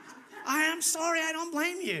you. I am sorry. I don't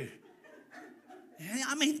blame you.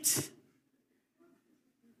 I mean,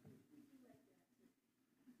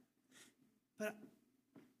 but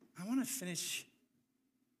I want to finish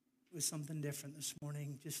with something different this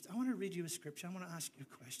morning. I want to read you a scripture. I want to ask you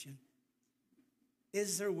a question.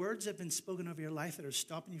 Is there words that have been spoken over your life that are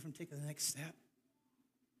stopping you from taking the next step?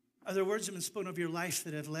 Are there words that have been spoken over your life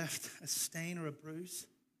that have left a stain or a bruise?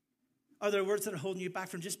 Are there words that are holding you back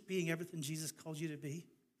from just being everything Jesus called you to be?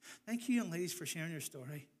 Thank you, young ladies, for sharing your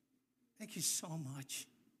story. Thank you so much.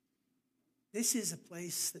 This is a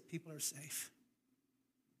place that people are safe.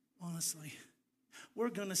 Honestly. We're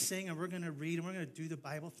going to sing and we're going to read and we're going to do the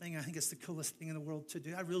Bible thing. I think it's the coolest thing in the world to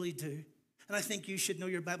do. I really do. And I think you should know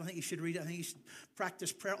your Bible. I think you should read it. I think you should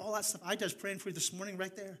practice prayer, all that stuff. I was praying for you this morning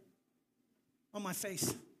right there on my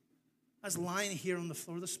face. I was lying here on the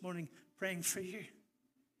floor this morning praying for you.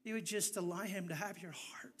 You would just allow him to have your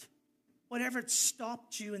heart. Whatever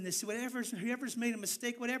stopped you in this, whoever's made a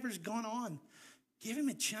mistake, whatever's gone on, give him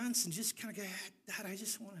a chance and just kind of go, Dad, I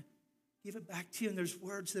just want to give it back to you. And there's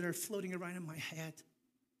words that are floating around in my head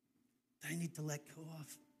that I need to let go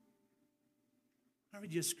of. I'll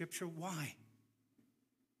read you a scripture. Why?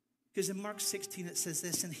 Because in Mark 16 it says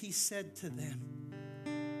this, and he said to them,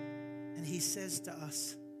 and he says to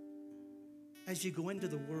us, as you go into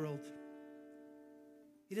the world,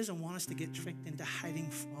 he doesn't want us to get tricked into hiding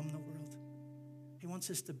from the world. He wants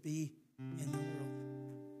us to be in the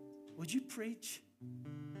world. Would you preach?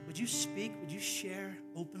 Would you speak? Would you share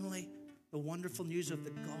openly the wonderful news of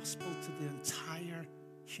the gospel to the entire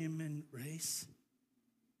human race?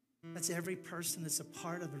 That's every person that's a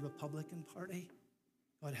part of the Republican Party.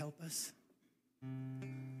 God help us.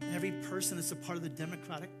 And every person that's a part of the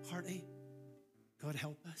Democratic Party. God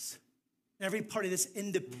help us. And every party that's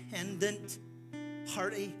independent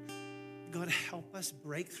party. God help us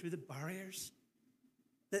break through the barriers.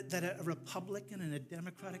 That a Republican and a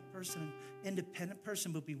Democratic person, an independent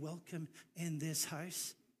person will be welcome in this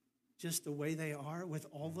house just the way they are with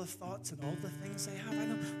all the thoughts and all the things they have. I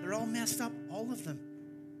know they're all messed up, all of them.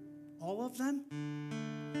 All of them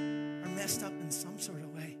are messed up in some sort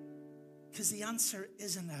of way. Because the answer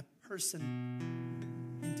isn't a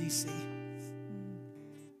person in D.C.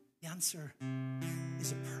 The answer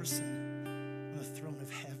is a person on the throne of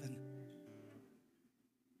heaven.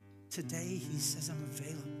 Today, he says, I'm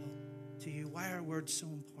available to you. Why are words so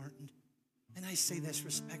important? And I say this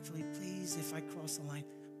respectfully. Please, if I cross the line,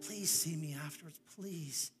 please see me afterwards.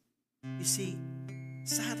 Please. You see,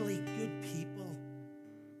 sadly, good people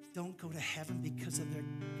don't go to heaven because of their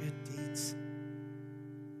good deeds.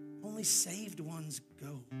 Only saved ones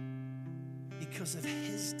go because of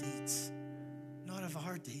his deeds, not of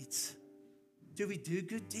our deeds. Do we do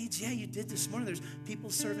good deeds? Yeah, you did this morning. There's people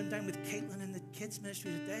serving down with Caitlin in the kids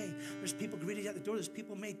ministry today. There's people greeted at the door. There's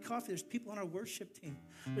people made coffee. There's people on our worship team.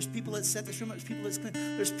 There's people that set this room up. There's people that's clean.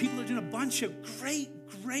 There's people that are doing a bunch of great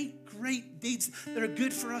deeds that are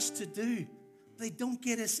good for us to do. They don't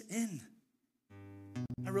get us in.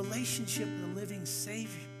 A relationship with a living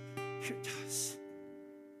Savior does.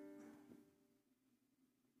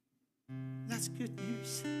 That's good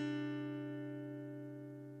news.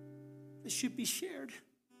 This should be shared.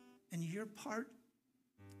 And your part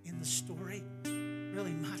in the story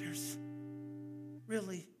really matters.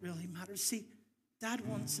 Really, really matters. See, Dad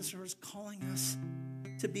wants us, or is calling us,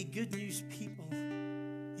 to be good news people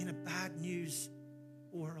in a bad news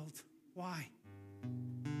world. Why?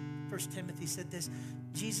 1 Timothy said this: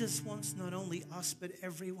 Jesus wants not only us, but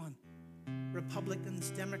everyone,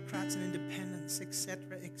 Republicans, Democrats, and independents,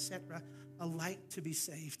 etc., alike, to be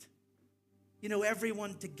saved. You know,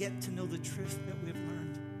 everyone to get to know the truth that we've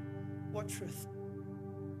learned. What truth?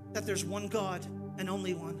 That there's one God and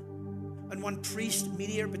only one, and one priest,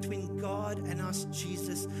 mediator between God and us,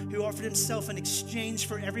 Jesus, who offered himself in exchange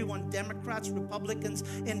for everyone, Democrats, Republicans,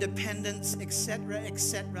 independents,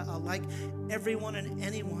 etc., alike, everyone and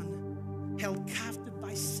anyone held captive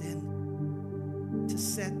by sin, to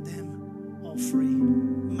set them all free.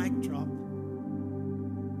 Mic drop.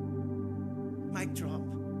 Mic drop.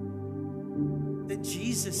 That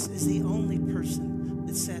Jesus is the only person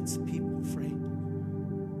that sets people free.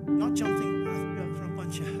 Not jumping from a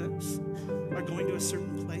bunch of hoops, or going to a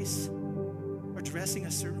certain place, or dressing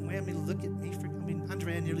a certain way. I mean, look at me.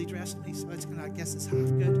 Andrea nearly dressed me, so I guess it's half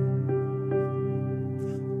good.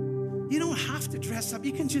 You don't have to dress up.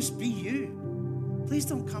 You can just be you. Please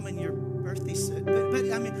don't come in your birthday suit. But you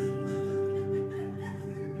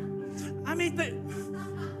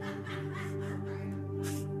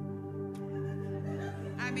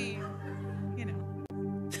know.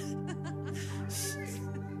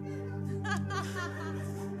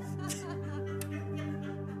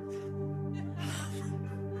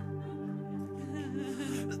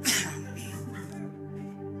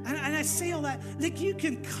 And I say all that, like, you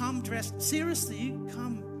can come dressed, seriously, you can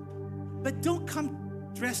come, but don't come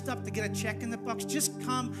dressed up to get a check in the box. Just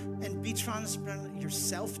come and be transparent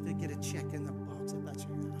yourself to get a check in the box, if that's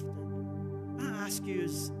what you're after. I ask you,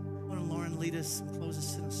 as one of Lauren lead us and close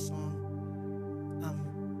us in a song,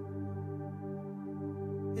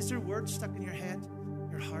 is there words stuck in your head,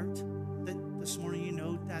 your heart, that this morning you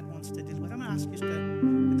know Dad wants to deal with? I'm going to ask you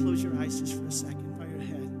to close your eyes just for a second, bow your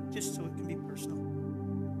head, just so it can be personal.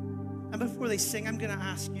 And before they sing, I'm going to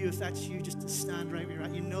ask you, if that's you, just to stand right where you're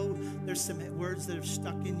at. You know there's some words that are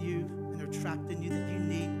stuck in you and they're trapped in you that you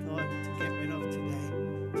need God to get rid of today,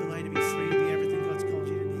 to allow you to be free, to be everything God's called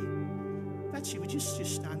you to be. If that's you, would you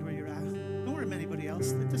just stand where you're at? Don't worry about anybody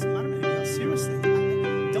else. It doesn't matter about anybody else. Seriously.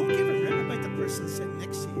 Don't give a rip about the person sitting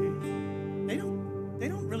next to you. They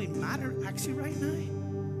don't really matter actually right now.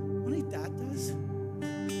 Only Dad does.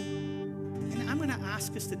 And I'm going to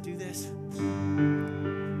ask us to do this.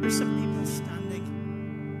 There's some people standing.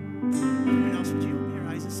 Everyone else, would you open your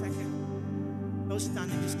eyes a second? Those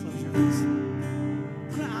standing, just close your eyes. I'm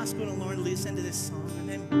going to ask God and Lord to lead us into this song. And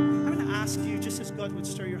then I'm going to ask you, just as God would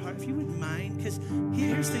stir your heart, if you wouldn't mind, because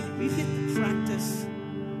here's the thing, we get to practice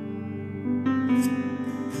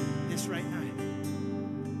this right now.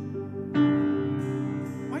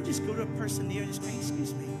 Why don't you just go to a person near and just say,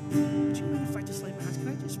 excuse me, would you mind if I just lay my hands? Can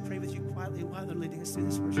I just pray with you quietly while they're leading us through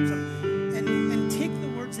this worship song? And take the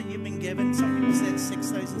words that you've been given. Some people said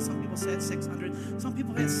 6,000, some people said 600, some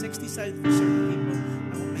people had 60,000 for certain people.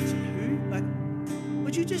 I won't mention who, but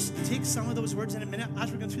would you just take some of those words in a minute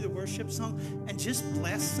as we're going through the worship song and just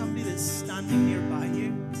bless somebody that's standing nearby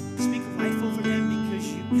you? Speak life over them because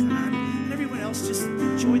you can. And everyone else, just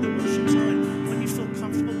enjoy the worship song. And when you feel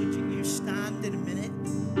comfortable, would you stand in a minute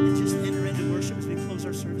and just enter into worship as we close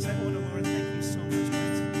our service? Oh, no, Lord, thank you so much, guys.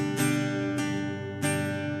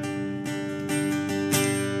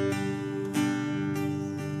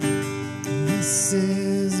 This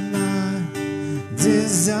is my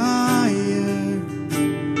desire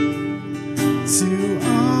to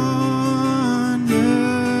honor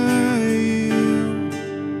you,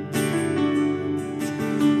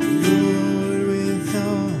 Lord, with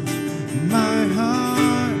all my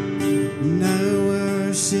heart, and I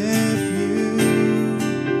worship you.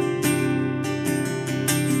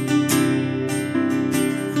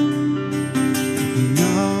 And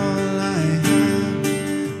all I have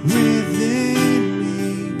within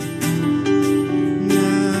me, I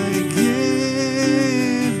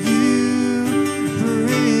give you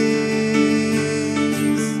praise.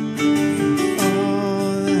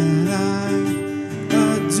 All that I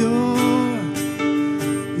adore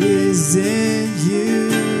is in you.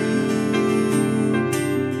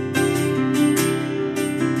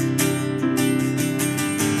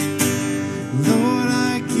 Lord,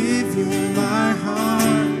 I give you my heart,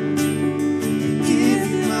 I give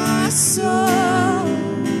you my soul.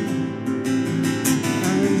 I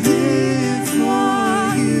live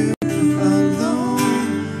for you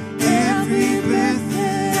alone. Every breath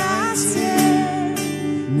that I take,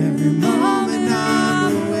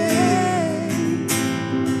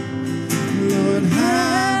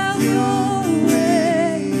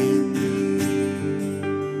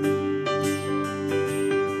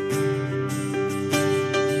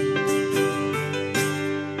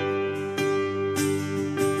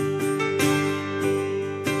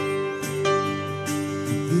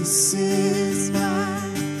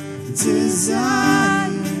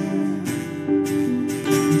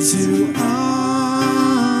 to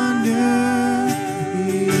honor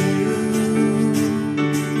you.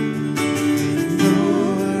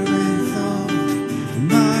 Lord, with all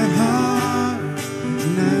my heart,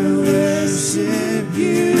 I worship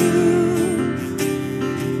you.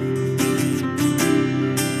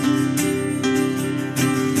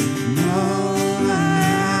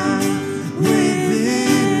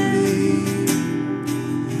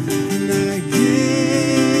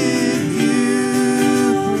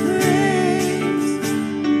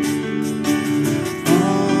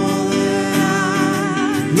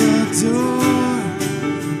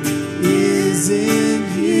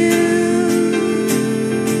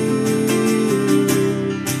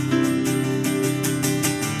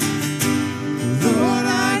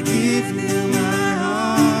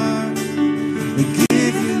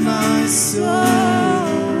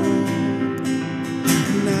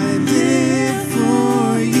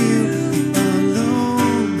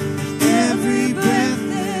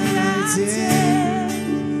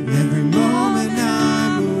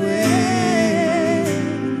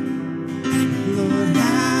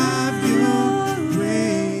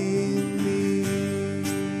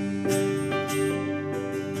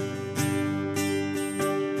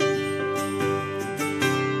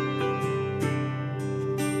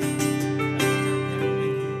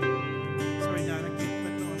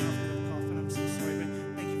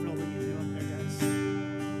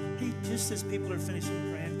 As people are finishing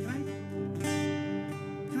praying,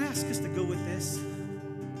 can I ask us to go with this?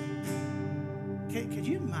 Could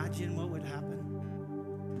you imagine what would happen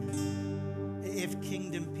if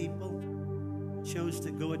kingdom people chose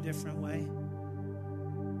to go a different way?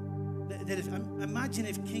 Imagine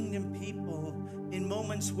if kingdom people, in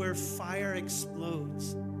moments where fire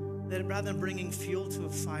explodes, that rather than bringing fuel to a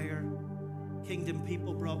fire, kingdom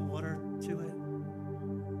people brought water to it.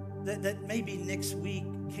 That maybe next week,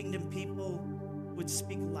 kingdom people would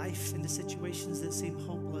speak life into situations that seem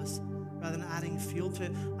hopeless rather than adding fuel to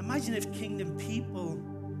it. Imagine if kingdom people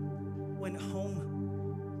went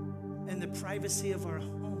home in the privacy of our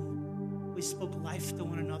home, we spoke life to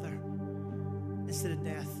one another instead of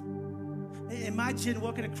death. Imagine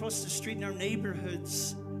walking across the street in our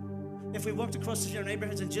neighborhoods. If we walked across the street in our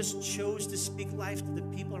neighborhoods and just chose to speak life to the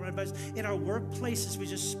people around us. In our workplaces, we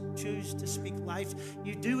just choose to speak life.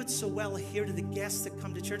 You do it so well here to the guests that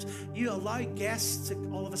come to church. You allow guests to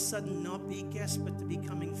all of a sudden not be guests, but to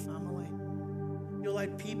becoming family. You allow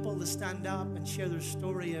people to stand up and share their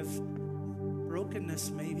story of brokenness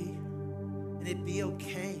maybe, and it'd be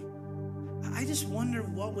okay. I just wonder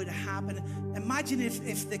what would happen. Imagine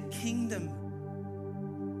if the kingdom,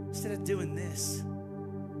 instead of doing this,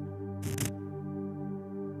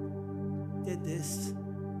 did this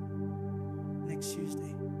next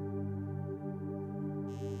Tuesday,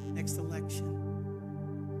 next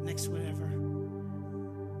election, next whatever.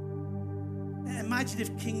 Imagine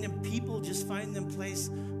if kingdom people just find them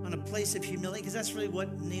on a place of humility, because that's really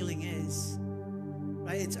what kneeling is,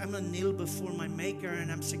 right? I'm going to kneel before my maker,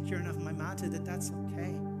 and I'm secure enough in my matter that that's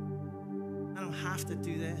okay. I don't have to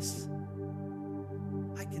do this.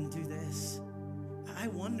 I can do this. I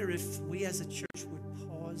wonder if we as a church would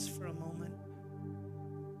pause for a moment.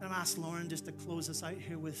 I'm going to ask Lauren just to close us out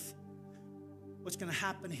here with what's going to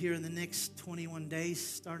happen here in the next 21 days,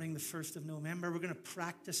 starting the 1st of November. We're going to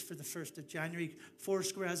practice for the 1st of January.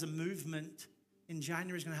 Foursquare has a movement. In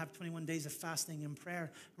January is going to have 21 days of fasting and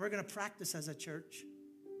prayer. We're going to practice as a church.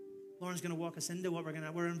 Lauren's going to walk us into what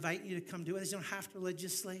we're inviting you to come do it. You don't have to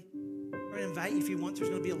religiously. We're going to invite you if you want. There's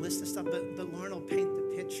going to be a list of stuff, but Lauren will paint the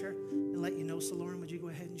picture and let you know. So Lauren, would you go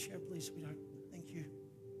ahead and share, please, sweetheart? Thank you.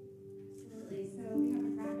 Absolutely. So we have a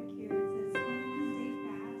graphic here. It says 21-day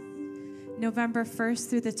fast, November 1st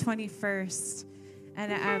through the 21st.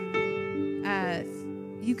 And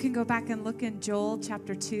you can go back and look in Joel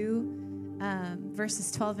chapter 2.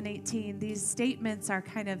 Verses 12 and 18, these statements are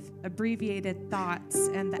kind of abbreviated thoughts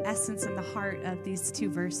and the essence and the heart of these two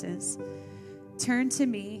verses. Turn to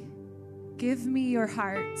me, give me your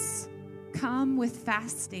hearts, come with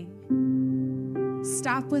fasting,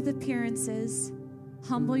 stop with appearances,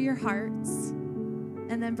 humble your hearts.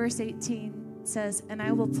 And then verse 18 says, and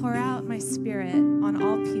I will pour out my spirit on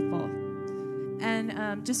all people.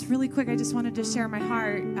 And just really quick, I just wanted to share my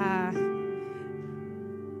heart.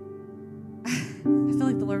 I feel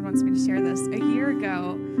like the Lord wants me to share this. A year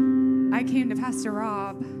ago, I came to Pastor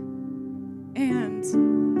Rob, and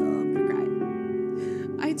I'm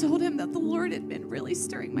gonna cry. I told him that the Lord had been really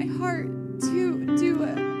stirring my heart to do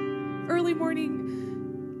an early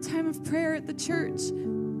morning time of prayer at the church.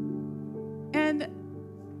 And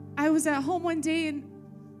I was at home one day, and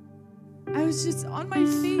I was just on my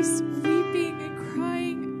face weeping and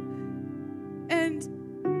crying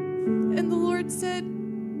and said,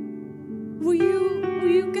 will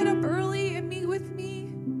you get up early and meet with me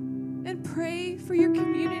and pray for your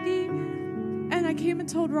community? And I came and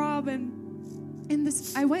told Rob, and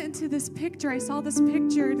I went into this picture. I saw this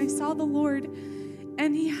picture, and I saw the Lord,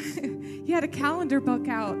 and he had a calendar book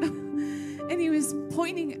out, and he was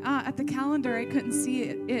pointing at the calendar. I couldn't see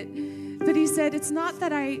it, but he said, it's not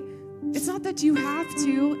that you have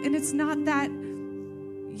to, and it's not that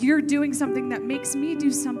you're doing something that makes me do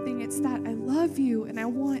something. It's that I love you, and I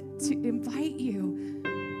want to invite you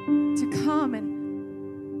to come.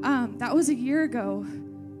 And that was a year ago.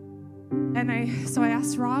 And so I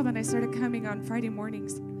asked Rob, and I started coming on Friday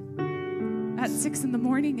mornings at 6 a.m.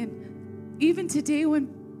 And even today, when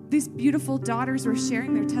these beautiful daughters were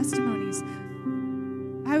sharing their testimonies,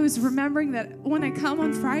 I was remembering that when I come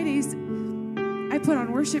on Fridays, I put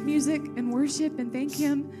on worship music and worship and thank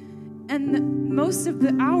Him. And most of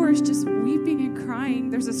the hours just weeping and crying.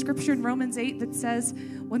 There's a scripture in Romans 8 that says,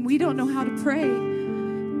 when we don't know how to pray,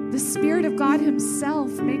 the Spirit of God Himself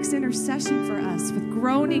makes intercession for us with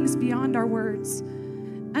groanings beyond our words.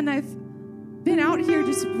 And I've been out here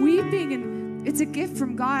just weeping, and it's a gift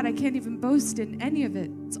from God. I can't even boast in any of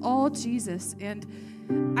it. It's all Jesus. And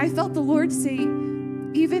I felt the Lord say,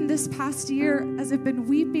 even this past year, as I've been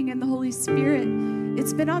weeping in the Holy Spirit,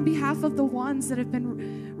 it's been on behalf of the ones that have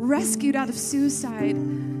been rescued out of suicide,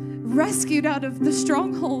 rescued out of the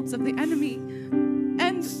strongholds of the enemy.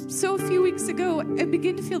 And so a few weeks ago, I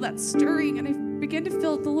began to feel that stirring, and I began to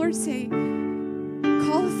feel the Lord say,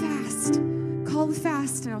 call a fast, call a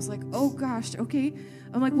fast. And I was like, oh gosh, okay.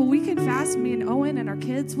 I'm like, well, we can fast. Me and Owen and our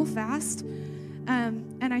kids will fast.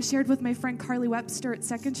 And I shared with my friend Carly Webster at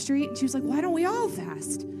 2nd Street, and she was like, why don't we all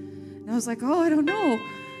fast? And I was like, oh, I don't know.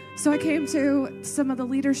 So I came to some of the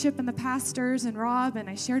leadership and the pastors and Rob, and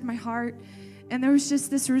I shared my heart, and there was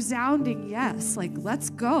just this resounding yes, like, let's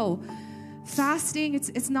go. Fasting,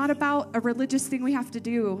 it's not about a religious thing we have to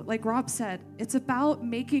do, like Rob said. It's about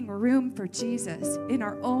making room for Jesus in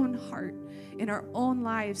our own heart, in our own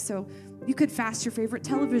lives. So you could fast your favorite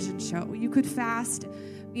television show. You could fast,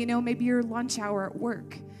 maybe your lunch hour at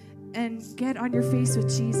work, and get on your face with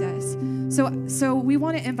Jesus. So we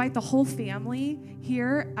want to invite the whole family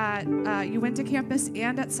here at Uinta campus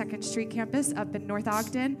and at 2nd Street campus up in North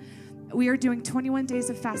Ogden. We are doing 21 days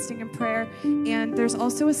of fasting and prayer, and there's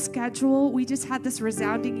also a schedule. We just had this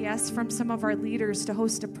resounding yes from some of our leaders to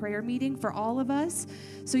host a prayer meeting for all of us.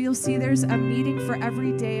 So you'll see there's a meeting for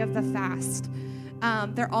every day of the fast.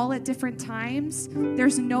 They're all at different times.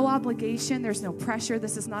 There's no obligation. There's no pressure.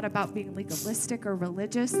 This is not about being legalistic or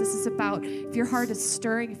religious. This is about if your heart is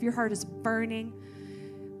stirring, if your heart is burning,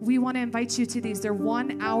 we want to invite you to these. They're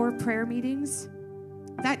 1-hour prayer meetings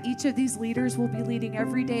that each of these leaders will be leading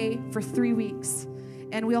every day for 3 weeks.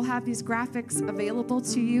 And we'll have these graphics available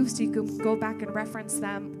to you so you can go back and reference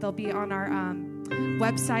them. They'll be on our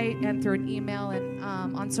website and through an email and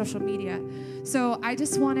on social media. So I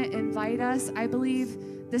just want to invite us. I believe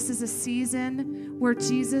this is a season where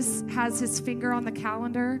Jesus has His finger on the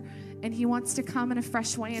calendar, and He wants to come in a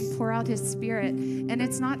fresh way and pour out His Spirit. And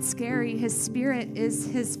it's not scary. His Spirit is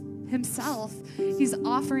Himself. He's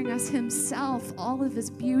offering us Himself, all of His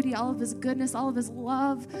beauty, all of His goodness, all of His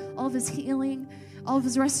love, all of His healing, all of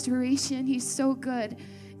His restoration. He's so good.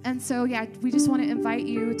 And so, we just want to invite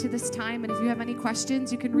you to this time. And if you have any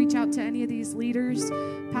questions, you can reach out to any of these leaders,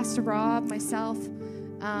 Pastor Rob, myself.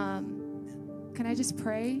 Can I just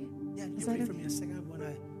pray? Yeah, you pray for me a second.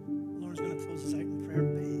 Lauren's going to close us out in prayer.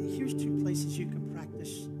 But here's 2 places you can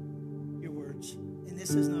practice your words. And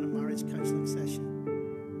this is not a marriage counseling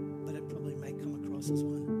session, but it probably might come across as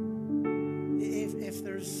one. If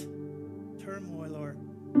there's turmoil or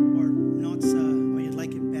not, or you'd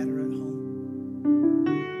like it better at home,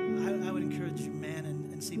 I would encourage you, men,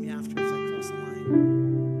 and see me after as I cross the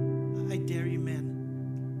line. I dare you, men,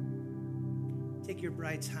 take your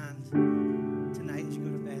bride's hand tonight as you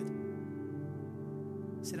go to bed.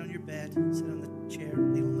 Sit on your bed, sit on the chair,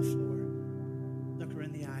 kneel on the floor, look her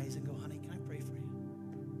in the eyes and go, honey, can I pray for you?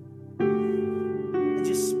 And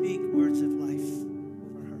just speak words of life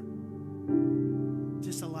over her.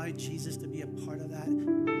 Just allow Jesus to be a part of that.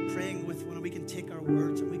 Praying with one, we can take our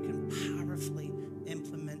words and we can powerfully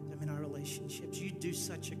implement them in our relationships. You do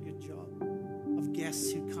such a good job of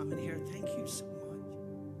guests who come in here. Thank you so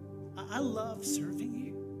much. I love serving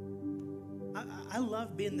you. I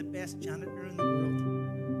love being the best janitor in the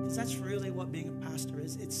world, because that's really what being a pastor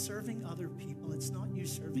is. It's serving other people. It's not you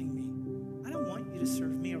serving me. I don't want you to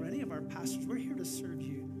serve me or any of our pastors. We're here to serve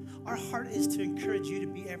you. Our heart is to encourage you to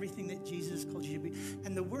be everything that Jesus called you to be.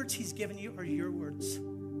 And the words He's given you are your words,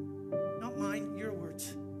 not mine, your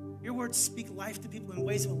words. Your words speak life to people in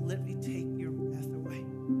ways that will literally take your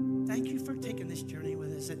thank you for taking this journey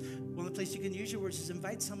with us. And one of the places you can use your words is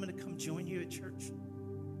invite someone to come join you at church.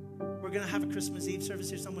 We're going to have a Christmas Eve service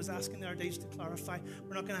here. Someone was asking the other day just to clarify.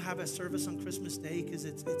 We're not going to have a service on Christmas Day because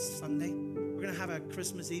it's Sunday. We're going to have a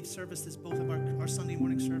Christmas Eve service that's both of our Sunday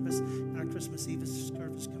morning service and our Christmas Eve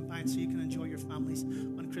service combined, so you can enjoy your families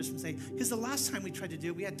on Christmas Day. Because the last time we tried to do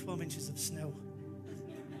it, we had 12 inches of snow.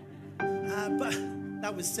 But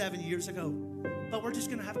that was 7 years ago. But we're just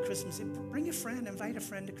going to have a Christmas Eve. Bring a friend, invite a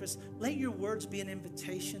friend to Christmas. Let your words be an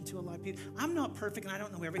invitation to a lot of people. I'm not perfect and I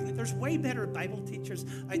don't know everything. There's way better Bible teachers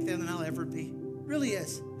out there than I'll ever be. Really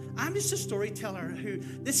is. I'm just a storyteller who,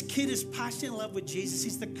 this kid is passionately in love with Jesus.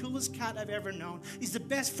 He's the coolest cat I've ever known. He's the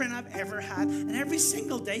best friend I've ever had. And every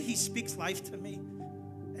single day he speaks life to me.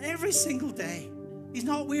 Every single day. He's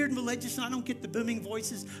not weird and religious and I don't get the booming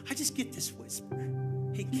voices. I just get this whisper.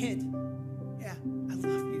 Hey kid, yeah, I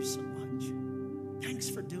love you so much. Thanks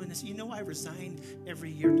for doing this. You know I resign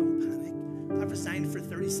every year. Don't panic. I've resigned for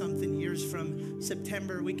 30-something years from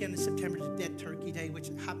weekend of September to Dead Turkey Day, which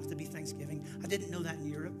happens to be Thanksgiving. I didn't know that in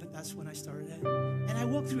Europe, but that's when I started it. And I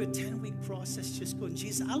walked through a 10-week process just going,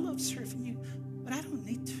 Jesus, I love serving you, but I don't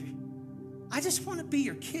need to. I just want to be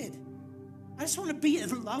your kid. I just want to be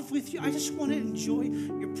in love with you. I just want to enjoy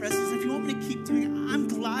your presence. If you want me to keep doing it, I'm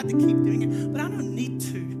glad to keep doing it, but I don't need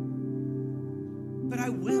to. But I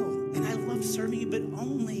will. And I love serving you, but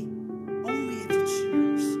only if it's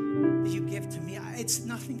yours that you give to me. It's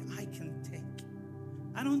nothing I can take.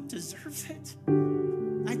 I don't deserve it.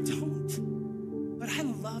 I don't. But I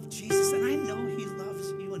love Jesus, and I know he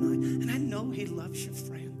loves you and I know he loves your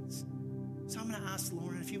friends. So I'm going to ask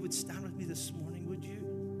Lauren if you would stand with me this morning, would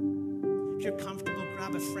you? If you're comfortable,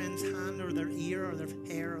 grab a friend's hand or their ear or their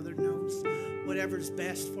hair or their nose, whatever's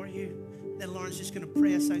best for you. Then Lauren's just going to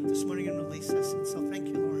pray us out this morning and release us. And so thank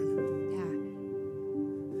you, Lauren.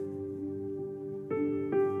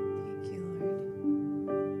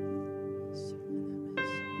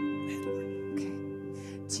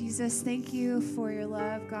 Jesus, thank you for your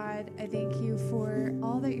love, God. I thank you for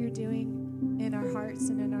all that you're doing in our hearts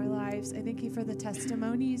and in our lives. I thank you for the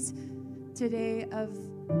testimonies today of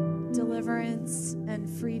deliverance and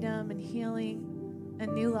freedom and healing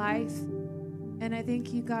and new life. And I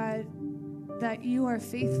thank you, God, that you are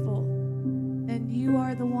faithful and you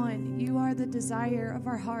are the one. You are the desire of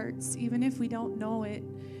our hearts, even if we don't know it.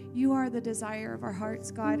 You are the desire of our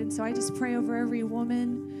hearts, God. And so I just pray over every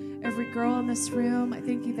woman, every girl in this room. I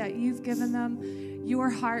thank you that you've given them your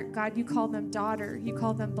heart, God. You call them daughter. You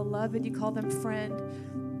call them beloved. You call them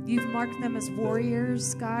friend. You've marked them as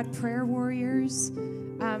warriors, God, prayer warriors,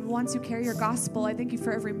 ones who carry your gospel. I thank you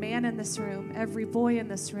for every man in this room, every boy in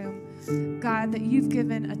this room, God, that you've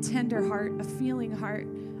given a tender heart, a feeling heart,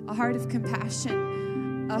 a heart of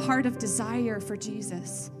compassion, a heart of desire for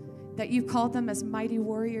Jesus, that you called them as mighty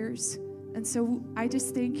warriors. And so I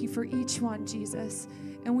just thank you for each one, Jesus.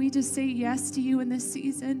 And we just say yes to you in this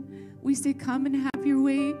season. We say, come and have your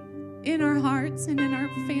way in our hearts and in our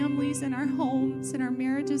families and our homes and our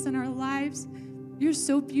marriages and our lives. You're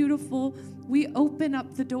so beautiful. We open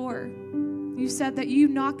up the door. You said that you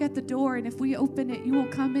knock at the door, and if we open it, you will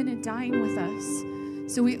come in and dine with us.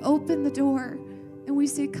 So we open the door and we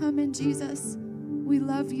say, come in, Jesus. We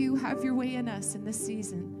love you. Have your way in us in this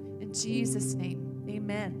season. In Jesus' name,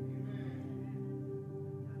 amen.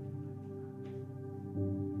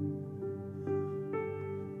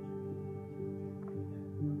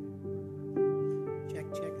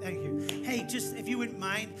 Thank you. Hey, just if you wouldn't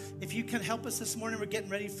mind, if you can help us this morning, we're getting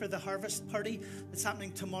ready for the harvest party that's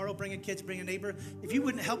happening tomorrow. Bring your kids, bring a neighbor. If you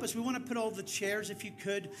wouldn't help us, we want to put all the chairs, if you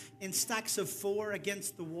could, in stacks of 4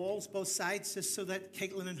 against the walls, both sides, just so that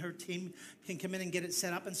Caitlin and her team can come in and get it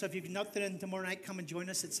set up. And so if you can knock that in tomorrow night, come and join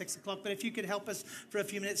us at 6 o'clock. But if you could help us for a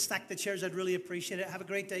few minutes, stack the chairs, I'd really appreciate it. Have a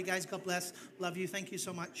great day, guys. God bless. Love you. Thank you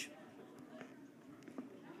so much.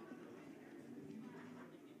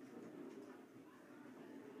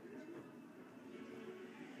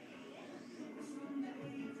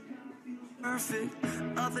 Perfect.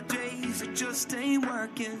 Other days it just ain't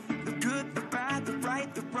working. The good, the bad, the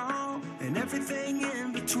right, the wrong, and everything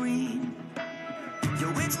in between.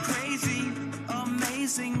 Yo, it's crazy,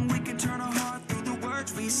 amazing. We can turn our heart through the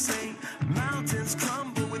words we say. Mountains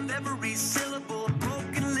crumble with every syllable.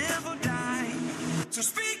 Broken, live or die. So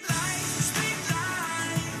speak life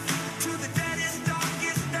to the deadest,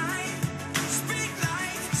 darkest night. Speak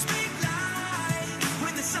life,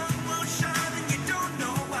 when the sun won't shine and you don't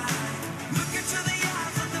know why. Look into the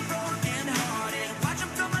eyes of the broken hearted. Watch them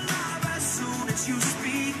come alive as soon as you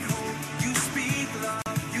speak hope. You speak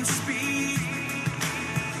love, you speak.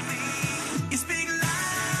 You speak life.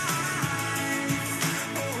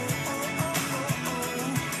 Oh, oh, oh, oh,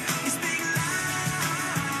 oh.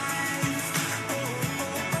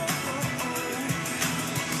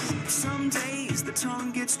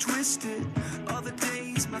 twisted. Other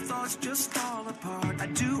days my thoughts just fall apart. I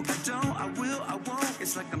do, I don't, I will, I won't.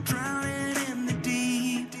 It's like I'm drowning in the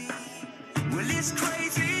deep. Well, it's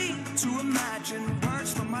crazy to imagine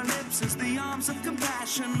words from my lips as the arms of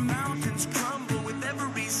compassion. Mountains crumble with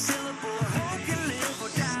every syllable.